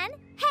can.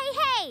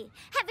 Hey,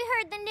 have you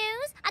heard the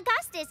news?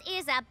 Augustus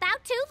is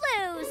about to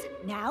lose.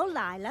 Now,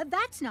 Lila,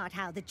 that's not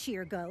how the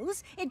cheer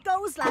goes. It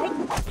goes like,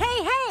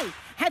 hey,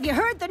 have you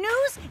heard the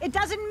news? It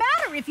doesn't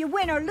matter if you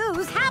win or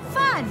lose. Have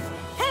fun.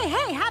 Hey,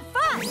 have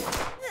fun.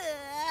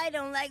 I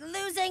don't like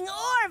losing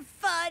or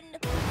fun.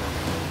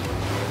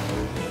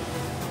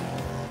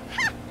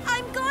 Ha!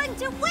 I'm going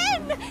to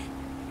win!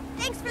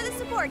 Thanks for the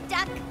support,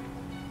 Duck.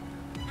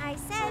 I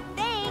said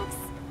thanks.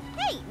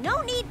 Hey,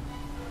 no need...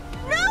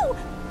 No!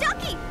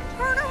 Ducky,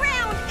 turn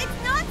around!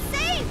 It's not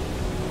safe!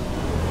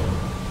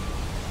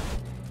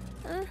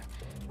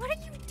 What are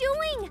you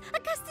doing?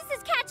 Augustus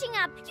is catching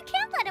up. You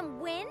can't let him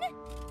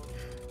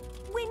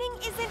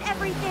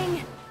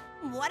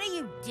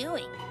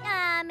doing?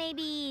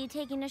 Maybe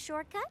taking a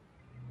shortcut?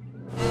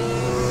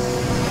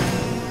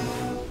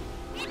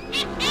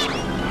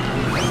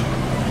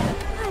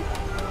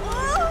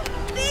 Oh,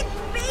 big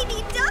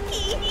baby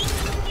ducky!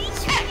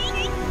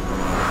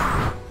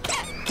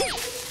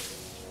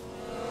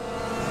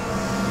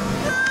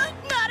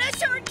 Not a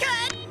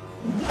shortcut!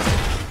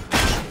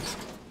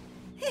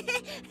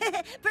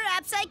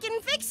 Perhaps I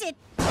can fix it.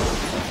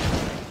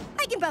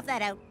 I can buff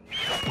that out.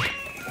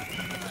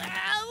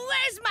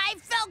 Where's my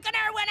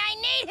falconer when I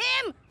need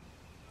him?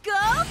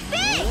 Go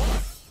big!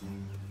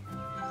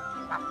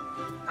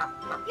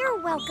 You're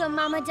welcome,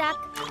 Mama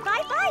Duck.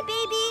 Bye-bye,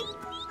 baby.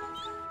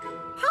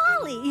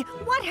 Polly,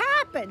 what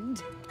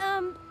happened?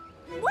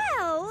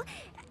 Well,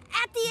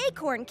 at the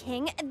Acorn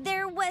King,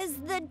 there was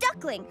the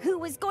duckling who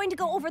was going to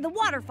go over the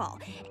waterfall.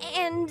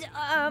 And,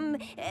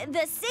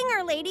 the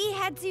singer lady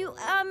had to,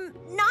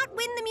 not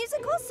win the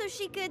musical so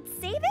she could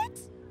save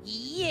it?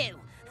 You!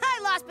 I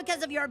lost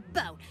because of your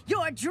boat,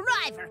 your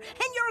driver,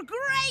 and your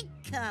great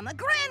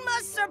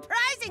grandma's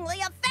surprisingly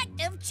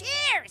effective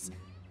cheers!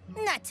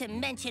 Not to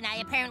mention I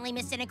apparently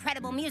missed an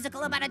incredible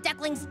musical about a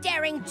duckling's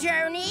daring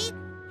journey.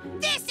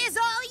 This is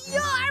all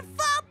your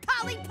fault,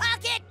 Polly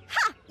Pocket!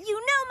 Ha! You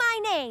know my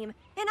name,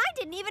 and I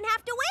didn't even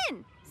have to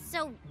win.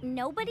 So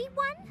nobody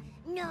won?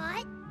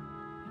 Not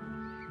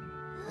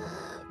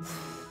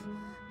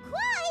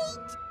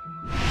quite.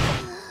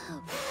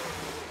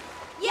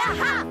 Ya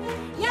hop!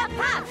 Ya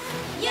pop!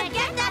 You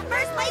get that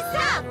first place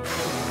up!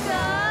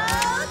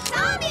 Go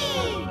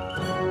Tommy!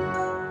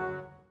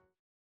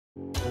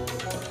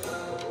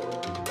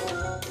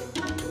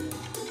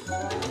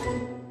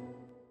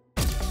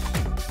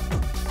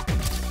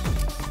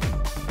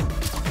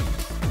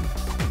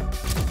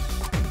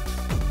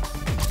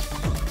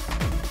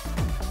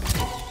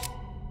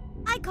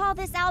 I call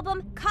this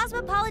album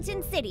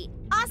Cosmopolitan City.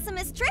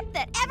 Awesomest trip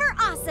that ever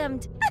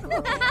awesomed.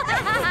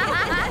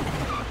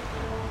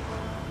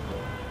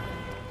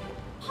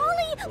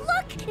 Polly,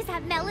 look! Is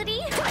that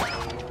Melody?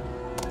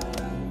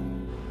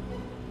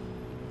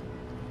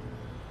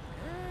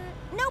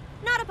 Nope,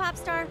 not a pop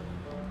star.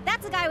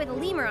 That's a guy with a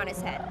lemur on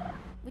his head,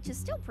 which is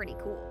still pretty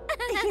cool.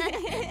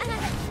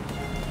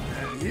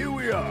 And here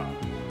we are.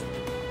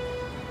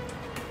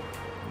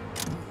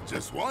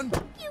 Just one?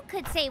 You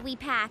could say we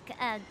pack,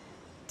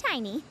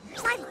 tiny.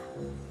 Lila,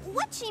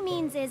 what she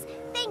means is,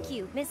 thank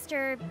you,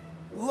 Mr.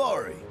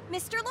 Lori.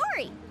 Mr.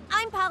 Lori.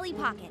 I'm Polly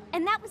Pocket,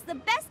 and that was the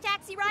best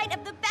taxi ride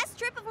of the best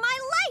trip of my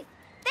life.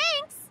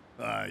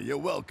 Thanks. You're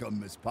welcome,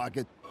 Miss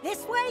Pocket.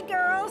 This way,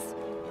 girls.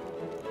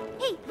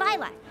 Hey,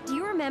 Lila, do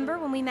you remember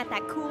when we met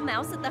that cool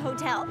mouse at the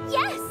hotel?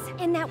 Yes!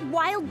 And that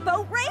wild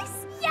boat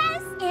race?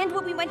 Yes! And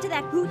when we went to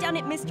that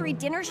whodunit mystery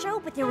dinner show,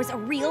 but there was a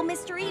real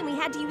mystery and we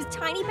had to use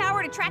tiny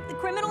power to track the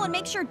criminal and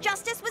make sure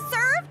justice was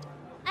served?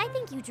 I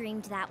think you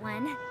dreamed that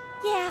one.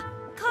 Yeah,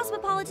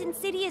 Cosmopolitan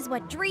City is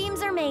what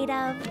dreams are made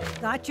of.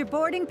 Got your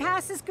boarding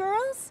passes,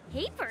 girls?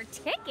 Paper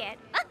ticket?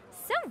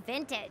 So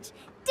vintage.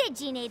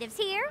 Digi natives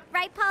here,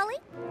 right, Polly?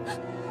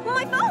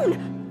 My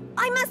phone!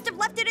 I must have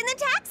left it in the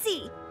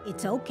taxi!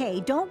 It's okay,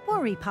 don't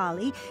worry,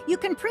 Polly. You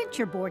can print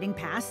your boarding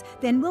pass,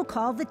 then we'll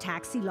call the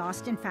taxi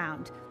lost and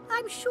found.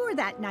 I'm sure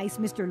that nice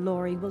Mr.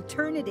 Lorry will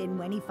turn it in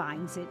when he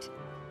finds it.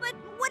 But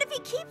what if he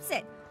keeps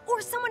it?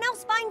 Or someone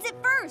else finds it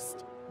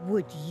first?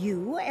 Would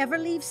you ever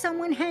leave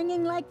someone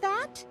hanging like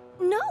that?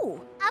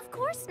 No, of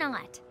course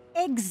not.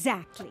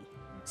 Exactly.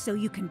 So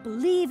you can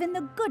believe in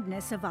the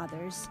goodness of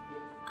others.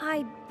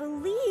 I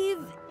believe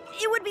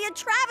it would be a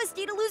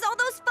travesty to lose all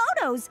those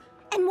photos.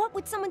 And what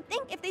would someone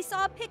think if they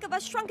saw a pic of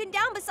us shrunken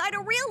down beside a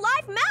real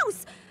live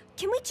mouse?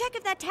 Can we check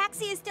if that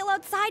taxi is still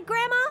outside,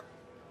 Grandma?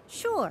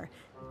 Sure.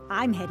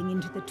 I'm heading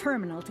into the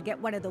terminal to get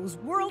one of those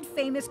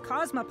world-famous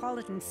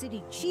Cosmopolitan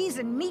City cheese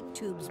and meat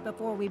tubes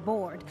before we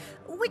board,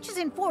 which is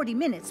in 40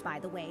 minutes, by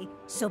the way,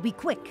 so be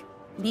quick.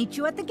 Meet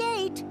you at the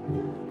gate.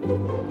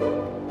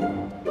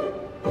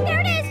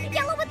 There it is,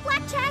 yellow with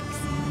black checks.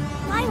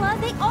 Lila,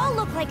 they all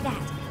look like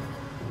that.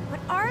 But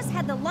ours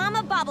had the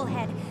llama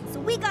bobblehead, so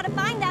we gotta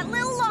find that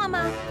little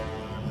llama.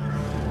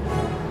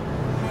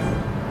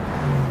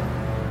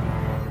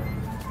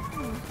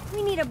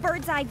 We need a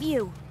bird's eye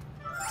view.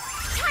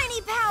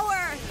 Tiny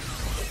power!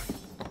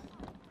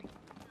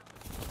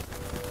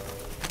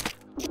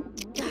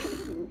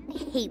 I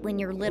hate when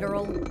you're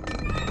literal.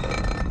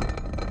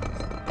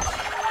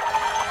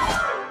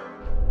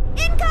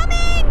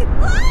 Incoming!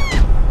 Ah!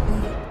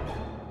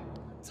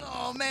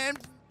 Oh, man.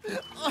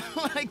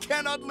 I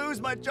cannot lose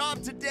my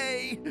job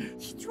today.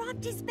 He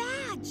dropped his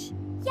badge.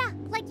 Yeah,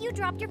 like you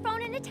dropped your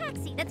phone in a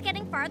taxi that's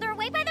getting farther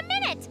away by the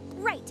minute.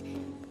 Right.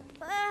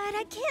 But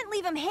I can't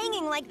leave him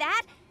hanging like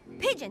that.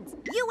 Pigeons,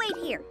 you wait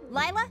here.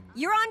 Lila,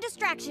 you're on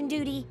distraction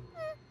duty.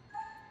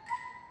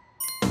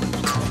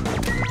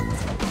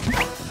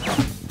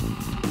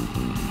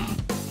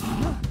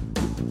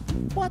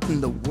 What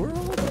in the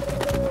world?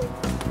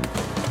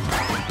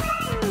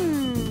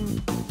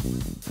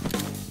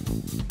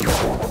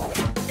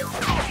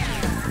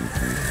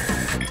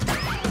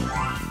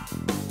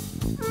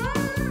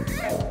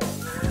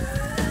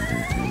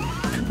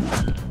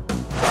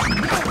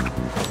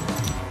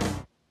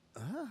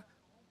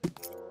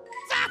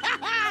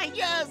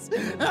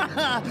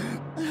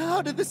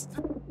 How did this...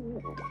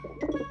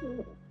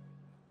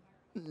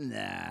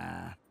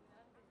 Nah.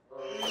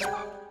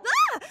 Ah!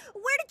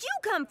 Where did you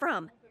come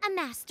from? A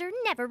master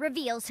never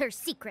reveals her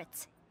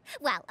secrets.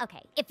 Well,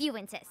 okay, if you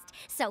insist.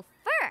 So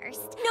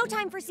first... No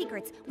time for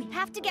secrets. We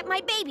have to get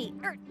my baby.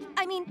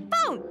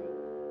 Phone.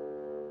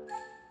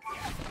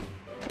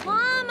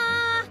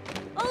 Llama!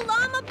 Oh,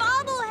 Llama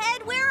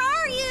Bobblehead, where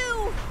are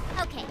you?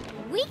 Okay,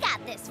 we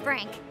got this,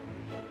 Frank.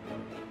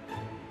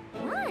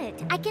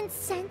 What? I can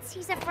sense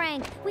he's a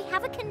Frank. We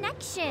have a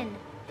connection.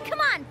 Come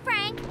on,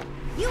 Frank.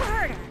 You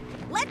heard her.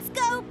 Let's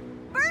go,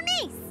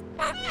 Bernice!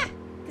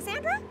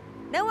 Cassandra?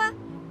 Noah?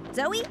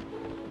 Zoe?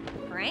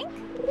 Frank?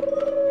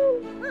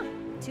 Huh,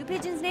 2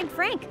 pigeons named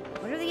Frank.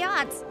 What are the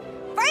odds?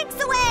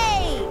 Frank's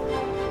away!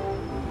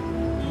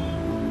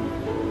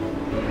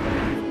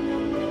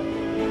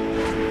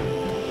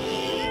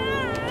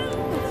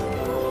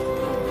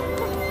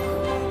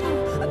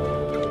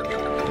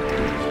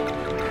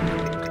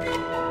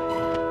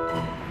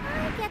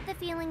 I get the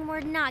feeling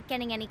we're not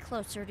getting any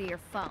closer to your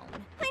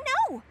phone. I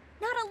know!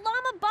 Not a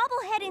llama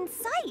bobblehead in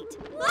sight.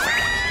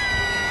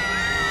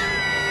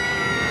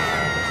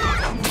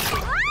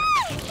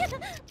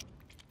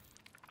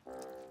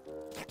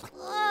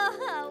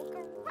 Oh,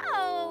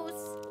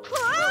 gross!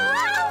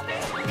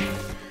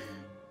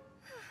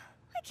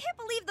 I can't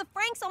believe the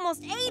Franks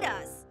almost ate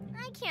us.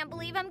 I can't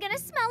believe I'm gonna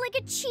smell like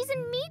a cheese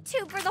and meat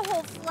tube for the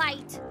whole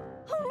flight.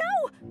 Oh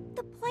no!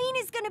 The plane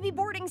is gonna be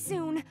boarding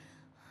soon.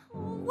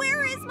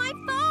 Where is my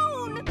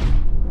phone?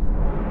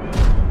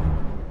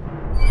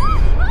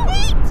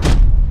 Wait!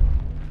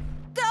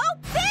 Go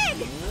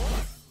big!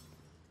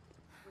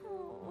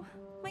 Oh,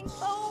 my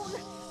phone,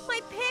 my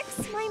pics,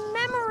 my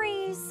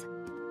memories.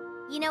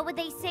 You know what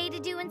they say to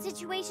do in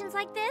situations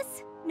like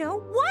this? No,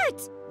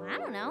 what? I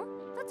don't know.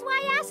 That's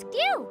why I asked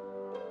you.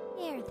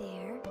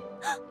 There.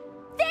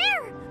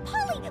 There!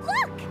 Polly,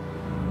 look!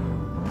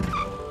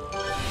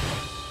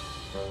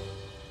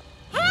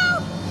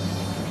 Help!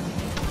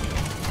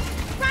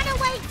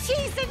 Runaway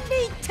cheese and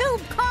meat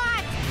tube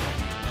caught!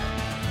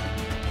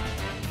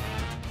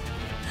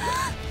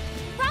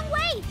 Wrong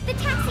way! The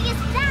taxi is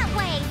that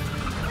way!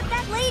 But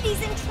that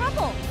lady's in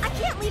trouble. I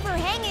can't leave her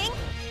hanging.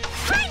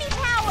 Tiny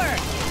power!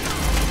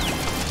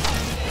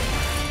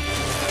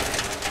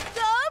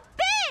 Go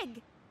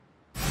big!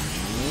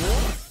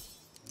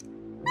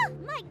 Oh,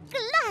 my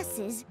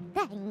glasses!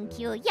 Thank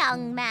you,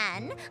 young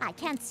man. I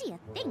can't see a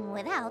thing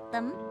without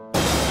them.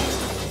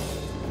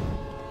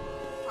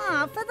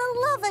 Aw, for the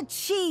love of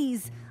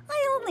cheese!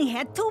 I only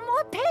had 2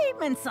 more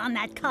payments on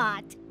that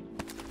cart.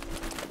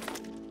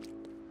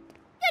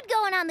 Good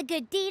going on the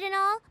good deed and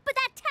all, but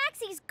that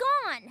taxi's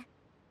gone.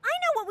 I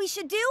know what we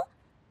should do.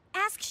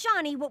 Ask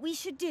Shani what we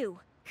should do.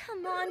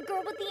 Come on,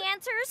 girl with the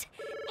answers.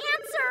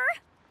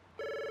 Answer!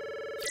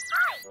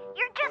 Hi,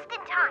 you're just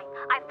in time.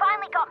 I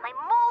finally got my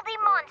moldy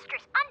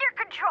monsters under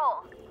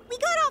control. We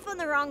got off on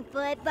the wrong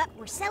foot, but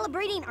we're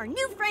celebrating our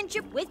new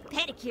friendship with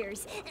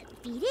pedicures.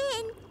 Feed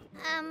in.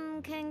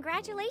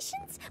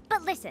 Congratulations?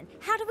 But listen,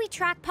 how do we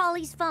track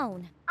Polly's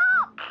phone?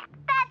 Oh,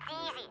 that's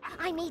easy.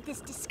 I made this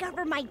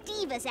Discover My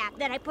Divas app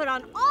that I put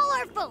on all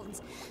our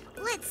phones.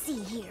 Let's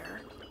see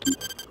here.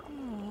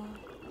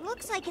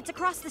 Looks like it's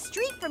across the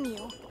street from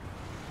you.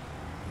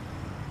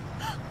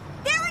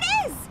 There it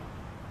is!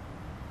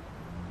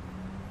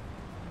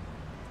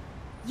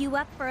 You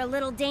up for a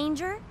little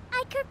danger?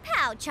 I could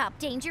pow chop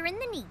danger in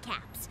the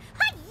kneecaps.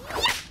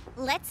 Hi-ya!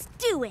 Let's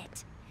do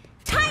it!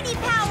 Tiny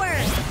power!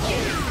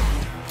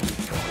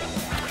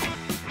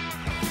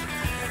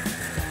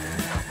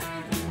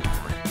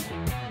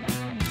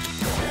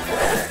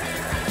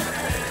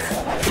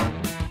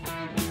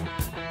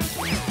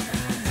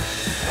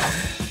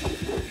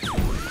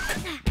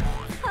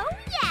 Oh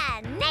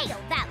yeah,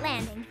 nailed that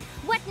landing.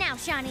 What now,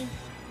 Shani?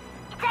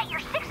 It's at your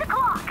 6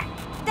 o'clock.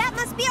 That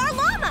must be our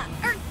llama,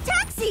 or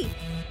taxi!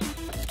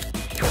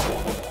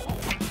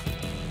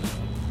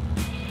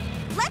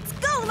 Let's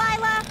go,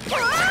 Lila! Go,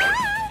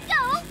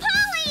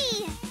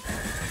 Polly!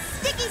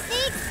 Sticky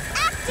Sneaks,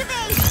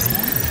 activate!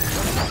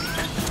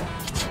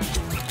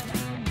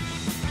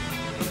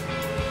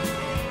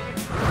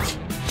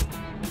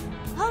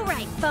 All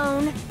right,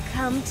 phone,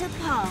 come to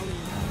Polly.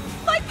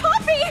 My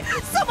puppy!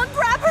 Someone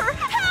grab her!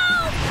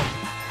 Help!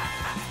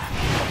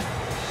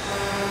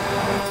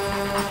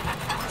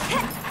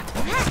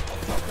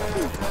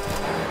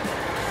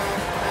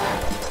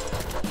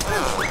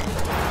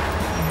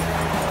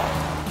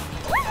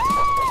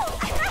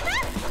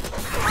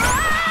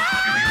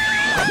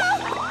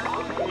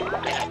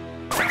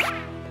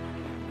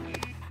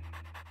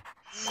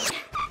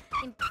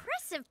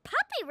 Impressive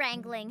puppy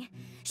wrangling.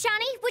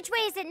 Shani, which way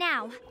is it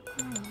now?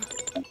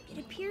 It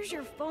appears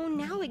your phone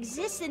now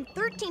exists in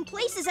 13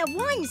 places at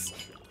once.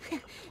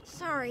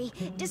 Sorry,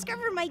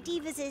 Discover My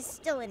Divas is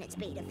still in its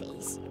beta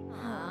phase.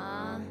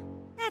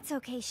 That's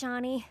okay,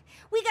 Shani.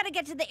 We gotta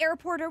get to the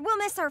airport or we'll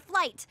miss our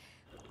flight.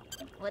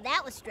 Well,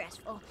 that was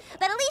stressful.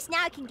 But at least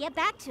now I can get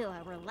back to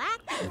a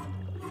relaxed...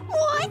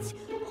 What?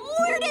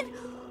 Where did...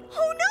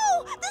 Oh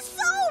no! The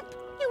soap!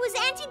 It was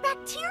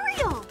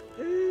antibacterial!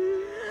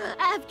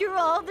 After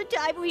all the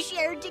time we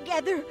shared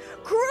together,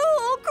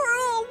 cruel,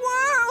 cruel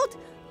world!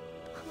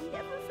 I'll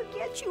never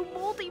forget you,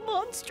 moldy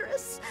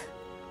monstrous.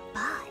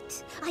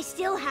 But I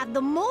still have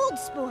the mold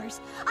spores.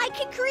 I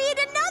can create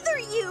another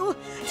you!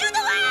 To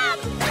the lab!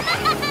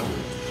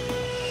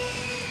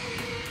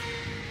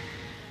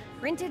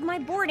 Printed my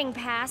boarding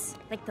pass,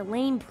 like the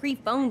lame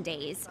pre-phone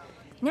days.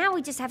 Now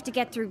we just have to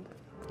get through...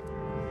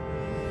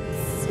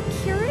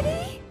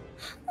 security?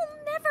 We'll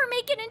never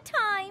make it in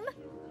time.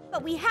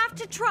 But we have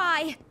to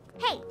try.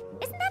 Hey,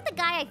 isn't that the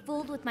guy I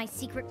fooled with my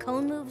secret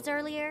cone moves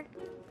earlier?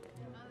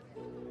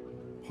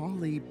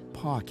 Polly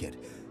Pocket.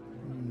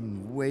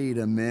 Wait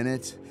a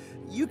minute.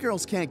 You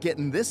girls can't get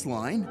in this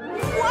line.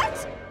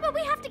 What? But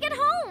we have to get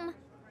home.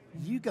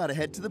 You gotta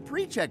head to the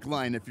pre-check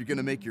line if you're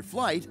gonna make your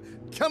flight.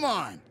 Come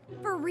on!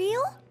 For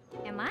real?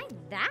 Am I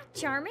that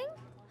charming?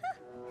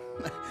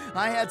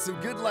 I had some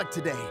good luck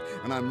today,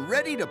 and I'm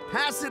ready to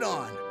pass it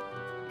on.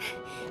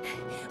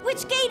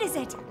 Which gate is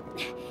it?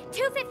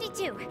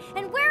 252,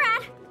 and we're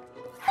at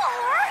 4.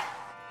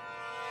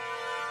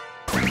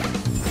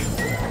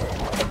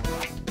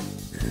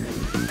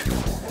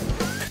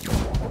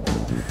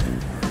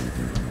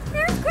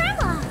 There's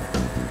Grandma.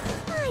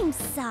 I'm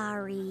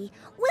sorry.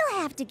 We'll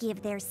have to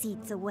give their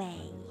seats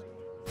away.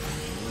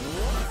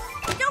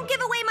 Don't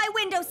give away my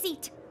window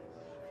seat!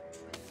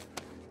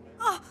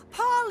 Oh,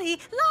 Polly,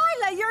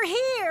 Lila, you're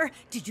here!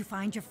 Did you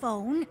find your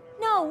phone?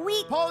 No,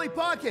 we... Polly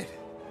Pocket!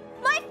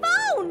 My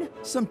phone!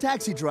 Some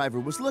taxi driver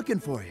was looking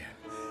for you.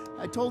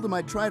 I told him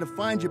I'd try to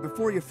find you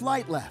before your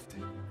flight left.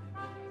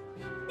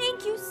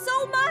 Thank you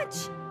so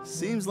much!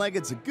 Seems like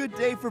it's a good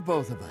day for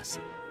both of us.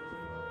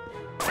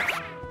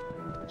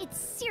 It's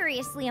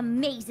seriously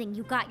amazing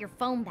you got your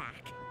phone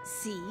back.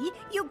 See?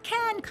 You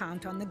can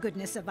count on the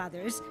goodness of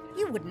others.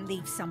 You wouldn't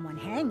leave someone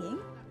hanging.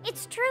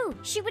 It's true.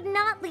 She would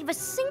not leave a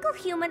single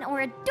human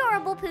or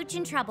adorable pooch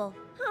in trouble.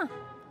 Huh.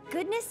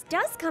 Goodness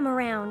does come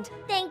around.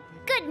 Thank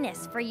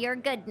goodness for your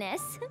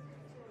goodness.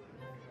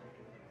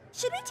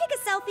 Should we take a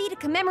selfie to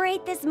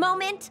commemorate this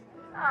moment?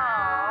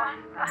 Aww.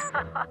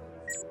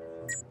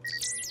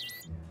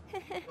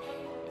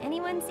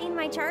 Anyone seen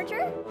my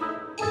charger?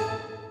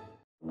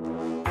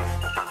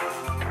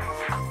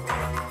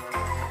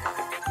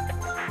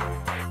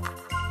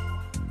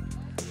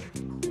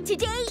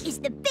 Today is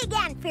the big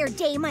ant fair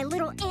day, my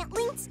little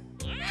antlings.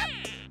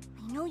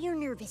 I know you're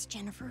nervous,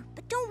 Jennifer,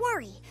 but don't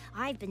worry.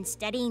 I've been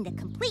studying the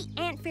complete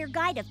ant fair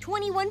guide of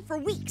 21 for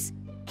weeks.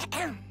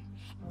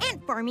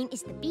 Ant farming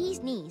is the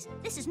bee's knees.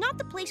 This is not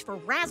the place for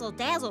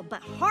razzle-dazzle,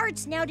 but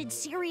hard-snouted,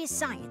 serious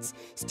science.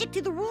 Stick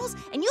to the rules,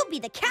 and you'll be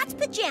the cat's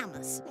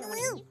pajamas.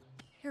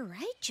 You're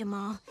right,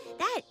 Jamal.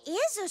 That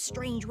is a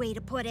strange way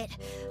to put it.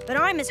 But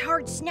I'm as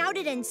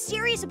hard-snouted and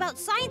serious about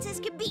science as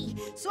can be,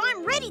 so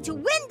I'm ready to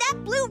win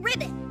that blue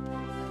ribbon.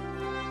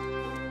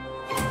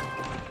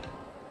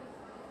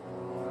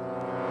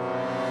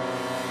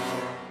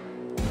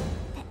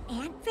 The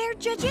ant fair,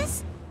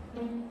 judges?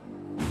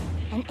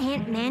 An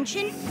ant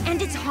mansion?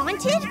 And it's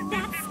haunted?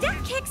 That's step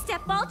kick,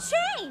 step ball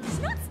change!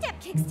 Not step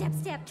kick,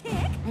 step kick!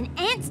 An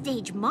ant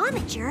stage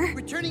momager?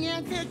 Returning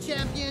ant fair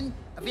champion,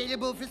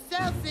 available for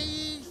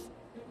selfies!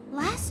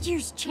 Last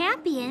year's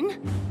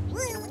champion?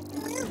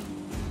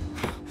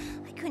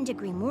 I couldn't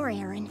agree more,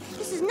 Aaron.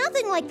 This is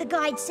nothing like the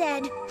guide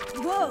said.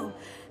 Whoa,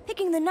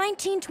 picking the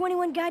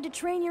 1921 guide to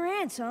train your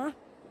ants, huh?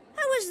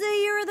 That was the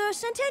year of the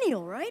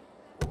centennial, right?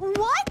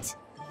 What?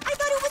 I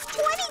thought it was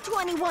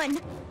 2021.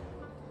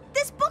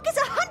 This book is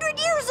 100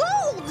 years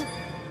old!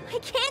 I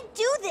can't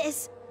do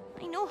this.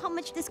 I know how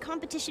much this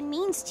competition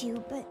means to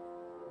you, but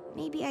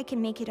maybe I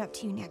can make it up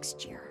to you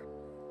next year.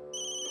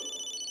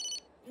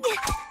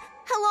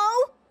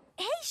 Hello?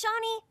 Hey,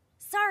 Shani.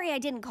 Sorry I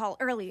didn't call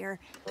earlier.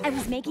 I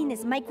was making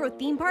this micro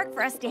theme park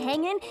for us to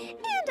hang in,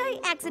 and I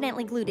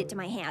accidentally glued it to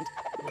my hand.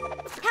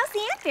 How's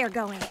the ant fair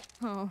going?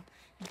 Oh,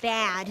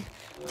 bad.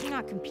 I'm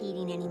not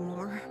competing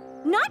anymore.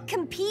 Not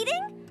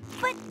competing?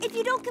 But if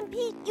you don't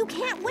compete, you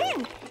can't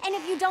win. And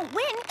if you don't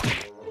win,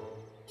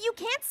 you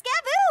can't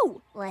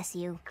scavoo. Bless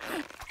you.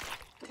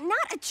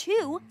 Not a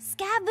chew,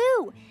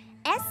 scavoo.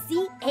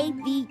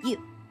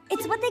 S-C-A-V-U.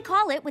 It's what they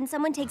call it when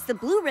someone takes the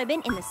blue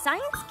ribbon in the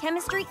science,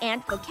 chemistry,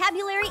 and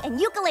vocabulary and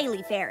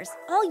ukulele fairs.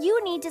 All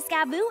you need to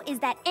scavoo is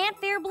that ant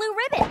fair blue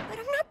ribbon. But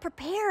I'm not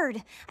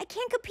prepared. I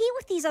can't compete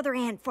with these other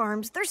ant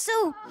farms. They're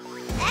so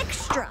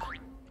extra.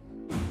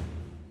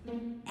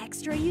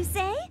 Extra, you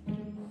say?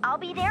 I'll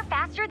be there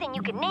faster than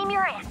you can name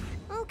your ants.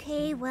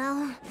 Okay,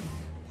 well,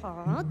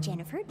 Paul,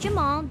 Jennifer,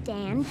 Jamal,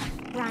 Dan,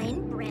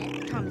 Brian,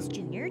 Brent, Thomas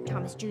Jr.,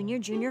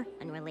 Jr.,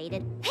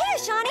 unrelated. Here,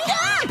 Shani!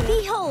 Ah!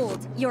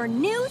 Behold, your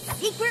new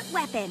secret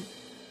weapon.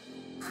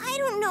 I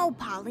don't know,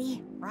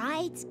 Polly.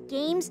 Rides,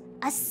 games,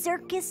 a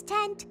circus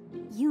tent.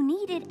 You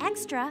needed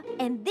extra,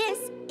 and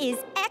this is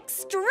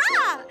extra!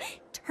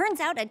 Turns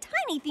out a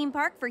tiny theme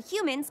park for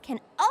humans can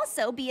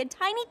also be a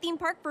tiny theme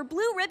park for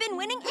blue ribbon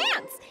winning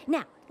ants.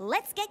 Now,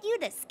 let's get you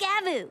to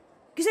scavoo.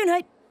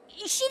 Gesundheit.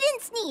 She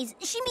didn't sneeze.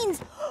 She means,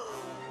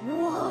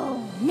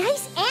 whoa,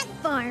 nice ant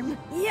farm.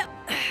 Yep.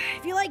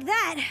 if you like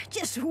that,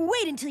 just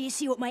wait until you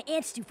see what my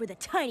ants do for the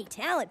tiny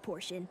talent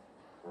portion.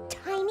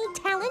 Tiny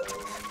talent?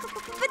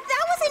 But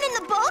that wasn't in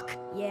the book!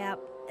 Yeah,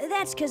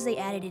 that's because they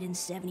added it in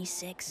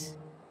 76.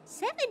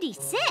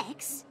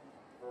 76?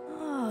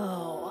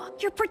 Oh,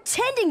 you're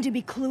pretending to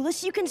be clueless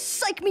so you can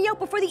psych me out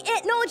before the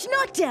ant knowledge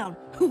knockdown.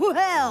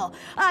 Well,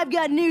 I've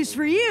got news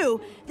for you.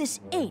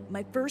 This ain't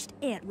my first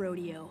ant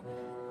rodeo.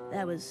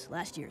 That was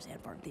last year's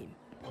ant farm theme.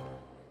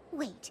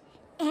 Wait,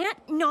 ant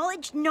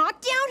knowledge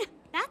knockdown?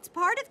 That's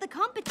part of the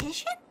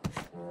competition?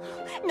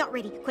 Not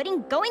ready.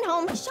 Quitting, going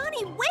home.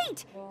 Shani,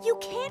 wait! You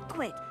can't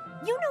quit.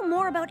 You know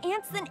more about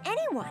ants than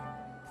anyone.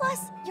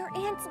 Plus, your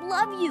ants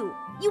love you.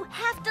 You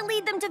have to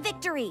lead them to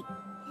victory.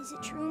 Is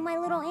it true, my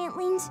little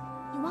antlings?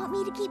 You want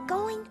me to keep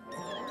going?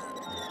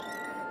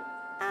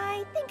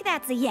 I think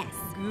that's a yes.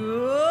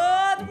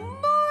 Good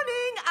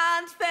morning,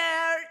 Ant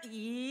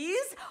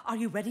Fairies. Are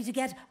you ready to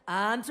get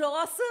ant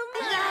awesome?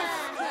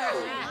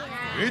 Yes!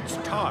 It's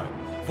time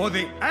for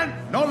the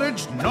Ant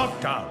Knowledge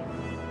Knockdown.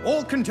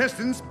 All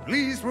contestants,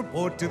 please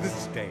report to the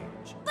stage.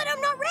 But I'm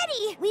not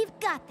ready. We've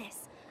got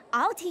this.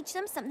 I'll teach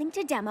them something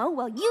to demo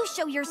while you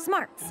show your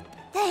smarts.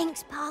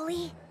 Thanks,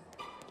 Polly.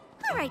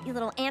 All right, you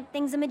little ant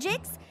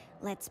thingamajigs.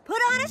 Let's put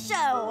on a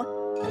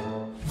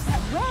show.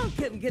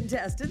 Welcome,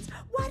 contestants.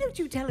 Why don't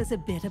you tell us a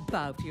bit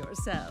about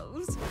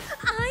yourselves?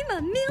 I'm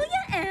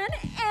Amelia Ann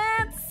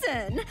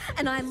Anson,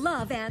 and I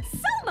love ants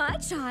so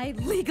much I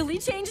legally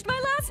changed my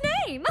last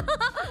name.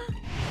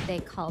 They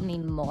call me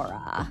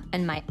Mora,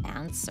 and my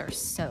ants are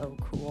so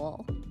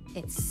cool.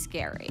 It's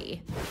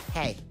scary.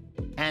 Hey,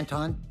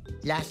 Anton,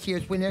 last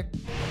year's winner?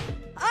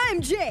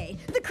 I'm Jay,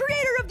 the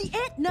creator of the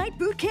Ant Night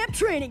Boot Camp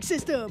training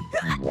system.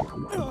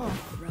 Oh,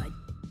 right.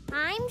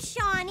 I'm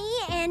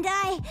Shani, and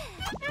I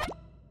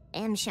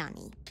am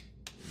Shani.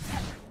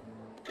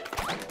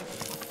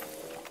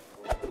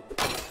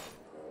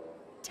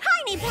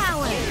 Tiny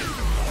power!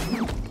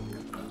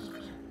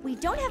 We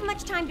don't have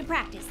much time to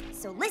practice,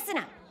 so listen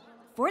up.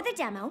 For the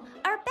demo,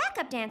 our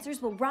backup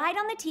dancers will ride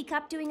on the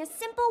teacup doing a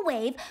simple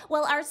wave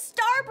while our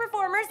star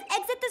performers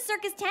exit the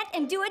circus tent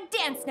and do a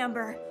dance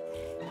number.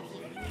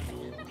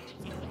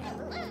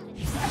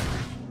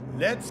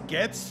 Let's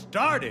get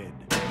started.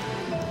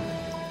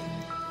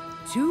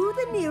 To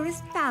the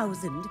nearest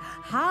 1,000,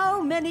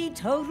 how many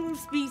total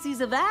species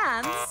of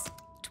ants?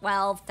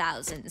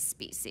 12,000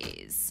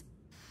 species.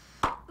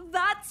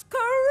 That's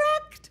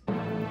correct!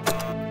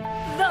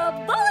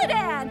 The bullet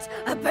ant!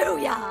 A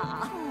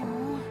booyah!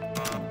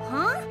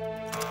 Huh?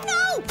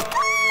 No!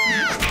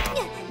 Ah!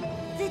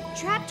 The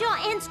trapjaw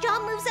ant's jaw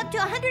moves up to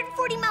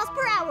 140 miles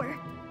per hour.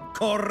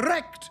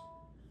 Correct!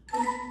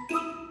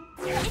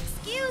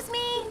 Excuse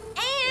me,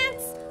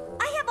 ants!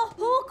 I have a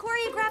whole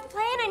choreographed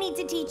plan I need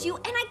to teach you,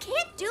 and I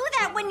can't do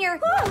that when you're...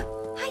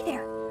 Hi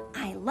there.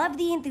 I love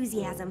the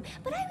enthusiasm,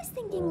 but I was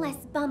thinking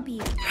less bumpy.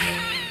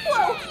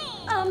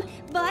 Whoa!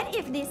 But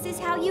if this is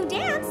how you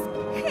dance...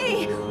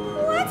 Hey,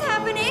 what's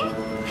happening?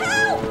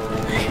 Help!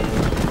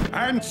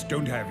 Ants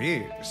don't have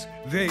ears.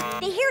 They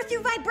hear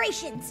through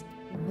vibrations.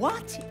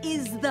 What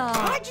is the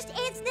largest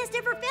ant's nest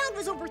ever found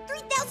was over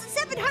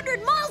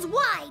 3,700 miles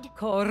wide.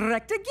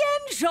 Correct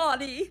again,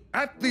 Shani.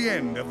 At the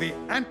end of the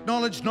Ant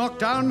Knowledge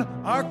Knockdown,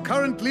 our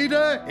current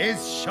leader is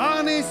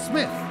Shani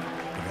Smith.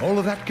 But all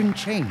of that can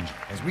change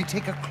as we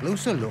take a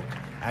closer look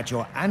at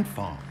your ant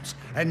farms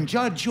and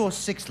judge your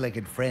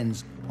six-legged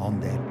friends on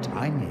their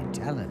tiny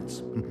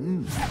talents.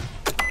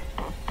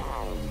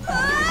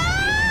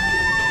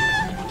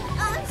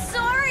 I'm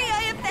sorry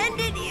I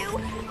offended you.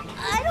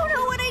 I don't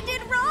know what I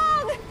did wrong.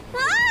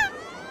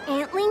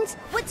 Antlings,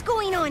 what's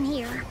going on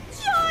here?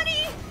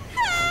 Johnny,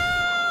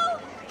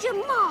 help!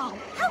 Jamal,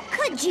 how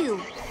could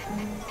you?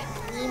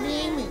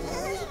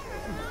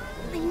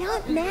 I'm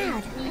not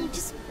mad. I'm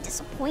just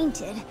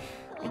disappointed.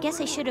 I guess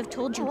I should have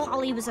told you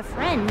Polly was a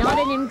friend, not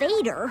an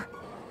invader.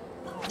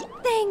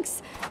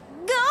 Thanks.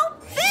 Go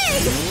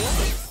big!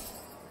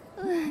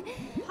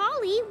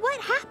 Polly,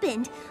 what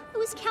happened? I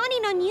was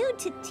counting on you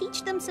to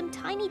teach them some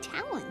tiny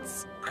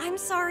talents. I'm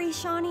sorry,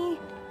 Shani.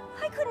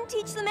 I couldn't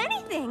teach them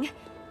anything.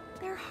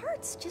 Their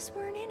hearts just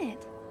weren't in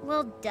it.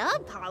 Well, duh,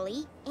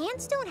 Polly.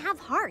 Ants don't have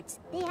hearts.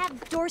 They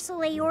have dorsal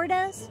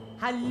aortas.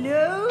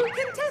 Hello,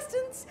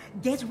 contestants.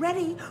 Get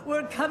ready.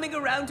 We're coming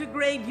around to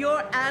grade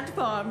your ant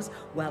farms,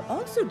 while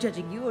also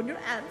judging you and your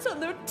ants on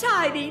their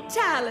tiny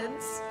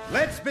talents.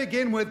 Let's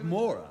begin with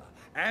Mora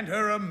and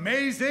her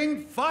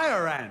amazing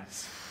fire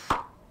ants.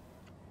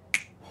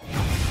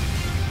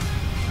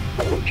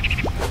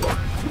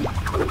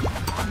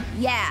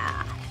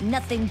 Yeah,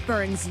 nothing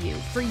burns you,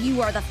 for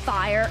you are the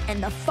fire,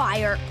 and the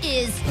fire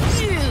is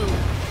you!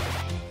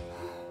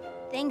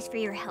 Thanks for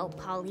your help,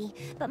 Polly,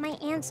 but my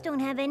ants don't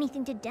have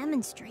anything to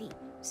demonstrate,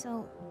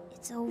 so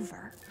it's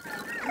over.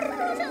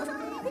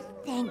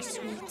 Thanks,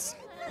 sweets,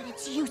 but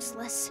it's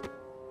useless.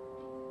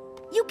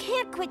 You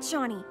can't quit,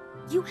 Shani.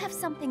 You have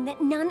something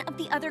that none of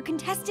the other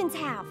contestants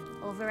have.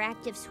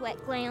 Overactive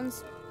sweat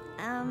glands?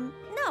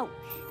 No.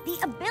 The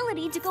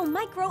ability to go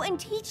micro and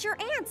teach your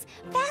ants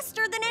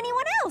faster than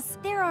anyone else.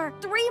 There are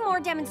 3 more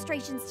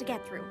demonstrations to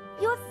get through.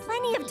 You have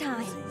plenty of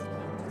time.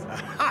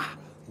 Aha!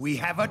 We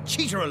have a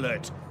cheater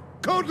alert.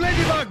 Code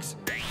Ladybugs!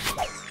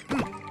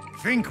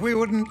 Think we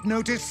wouldn't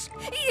notice?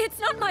 It's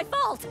not my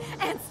fault.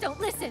 Ants don't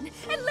listen,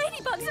 and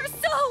ladybugs are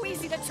so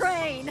easy to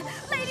train.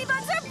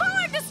 Ladybugs are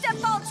born to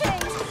step ball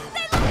change.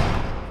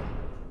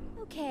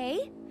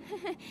 Okay.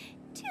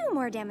 2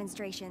 more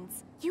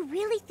demonstrations. You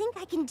really think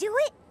I can do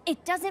it?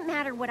 It doesn't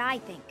matter what I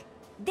think.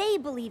 They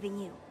believe in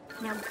you.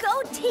 Now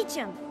go teach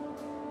them.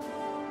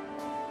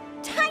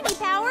 Tiny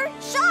Power,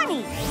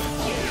 Shani!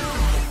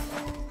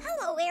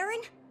 Hello,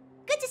 Aaron.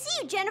 Good to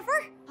see you,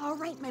 Jennifer. All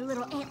right, my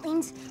little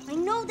antlings. I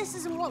know this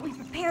isn't what we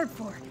prepared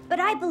for, but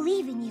I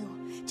believe in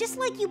you, just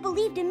like you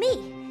believed in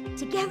me.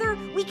 Together,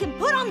 we can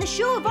put on the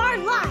show of our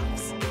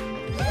lives.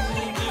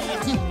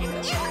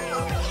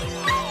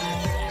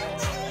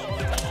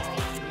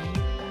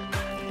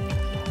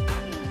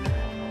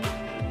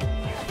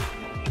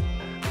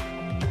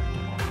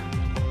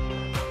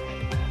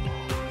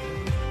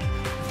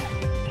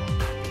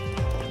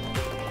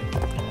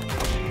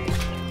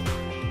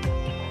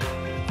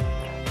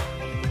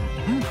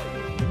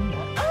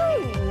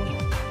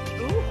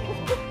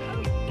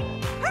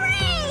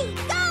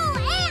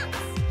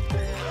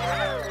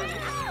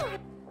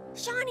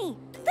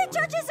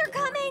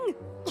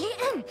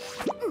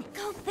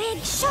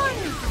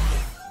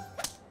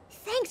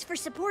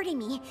 Supporting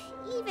me,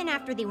 even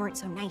after they weren't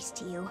so nice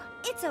to you.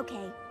 It's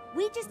okay.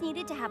 We just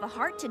needed to have a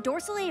heart to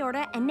dorsal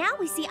aorta, and now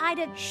we see eye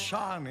to...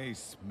 Shani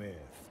Smith.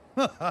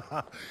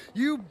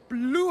 You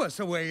blew us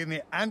away in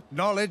the ant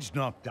knowledge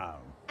knockdown.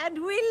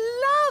 And we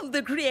love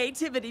the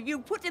creativity you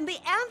put in the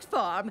ant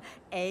farm.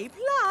 A+.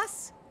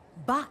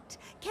 But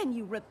can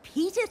you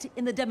repeat it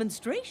in the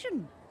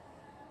demonstration?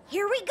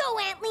 Here we go,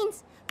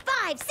 antlings.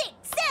 5, 6,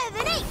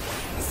 7, 8.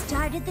 The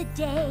start of the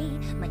day,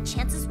 my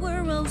chances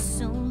were oh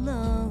so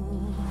low.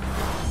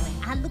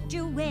 When I looked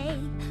your way,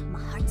 my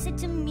heart said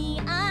to me,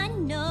 I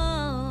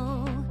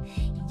know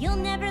you'll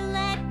never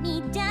let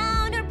me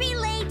down or be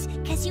late,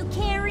 'cause you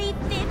carry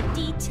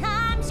 50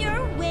 times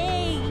your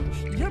weight.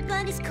 Your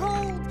blood is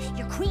cold,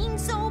 your queen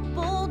so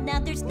bold. Now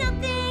there's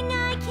nothing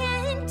I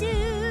can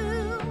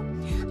do.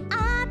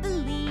 I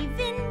believe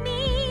in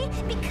me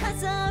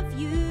because of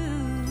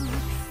you.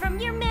 From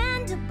your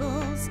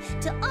mandibles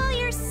to all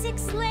your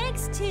 6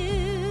 legs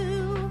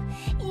too.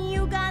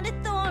 You got a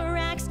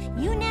thorax,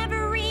 you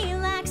never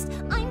relaxed.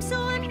 I'm so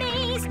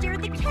amazed, you're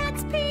the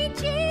cat's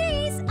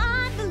PGs.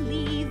 I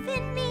believe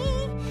in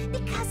me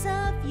because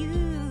of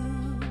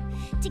you.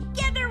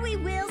 Together we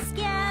will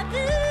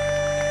scaboo.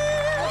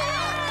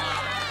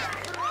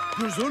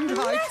 Gesundheit.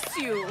 Bless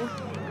you.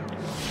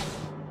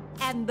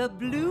 And the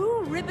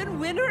blue ribbon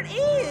winner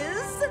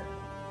is...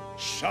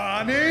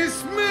 Shani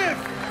Smith!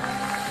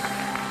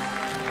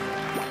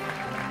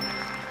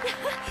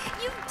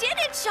 You did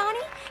it,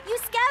 Shani! You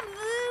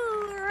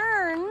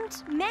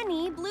earned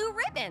many blue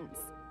ribbons.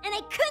 And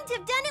I couldn't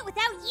have done it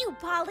without you,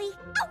 Polly.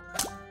 Oh.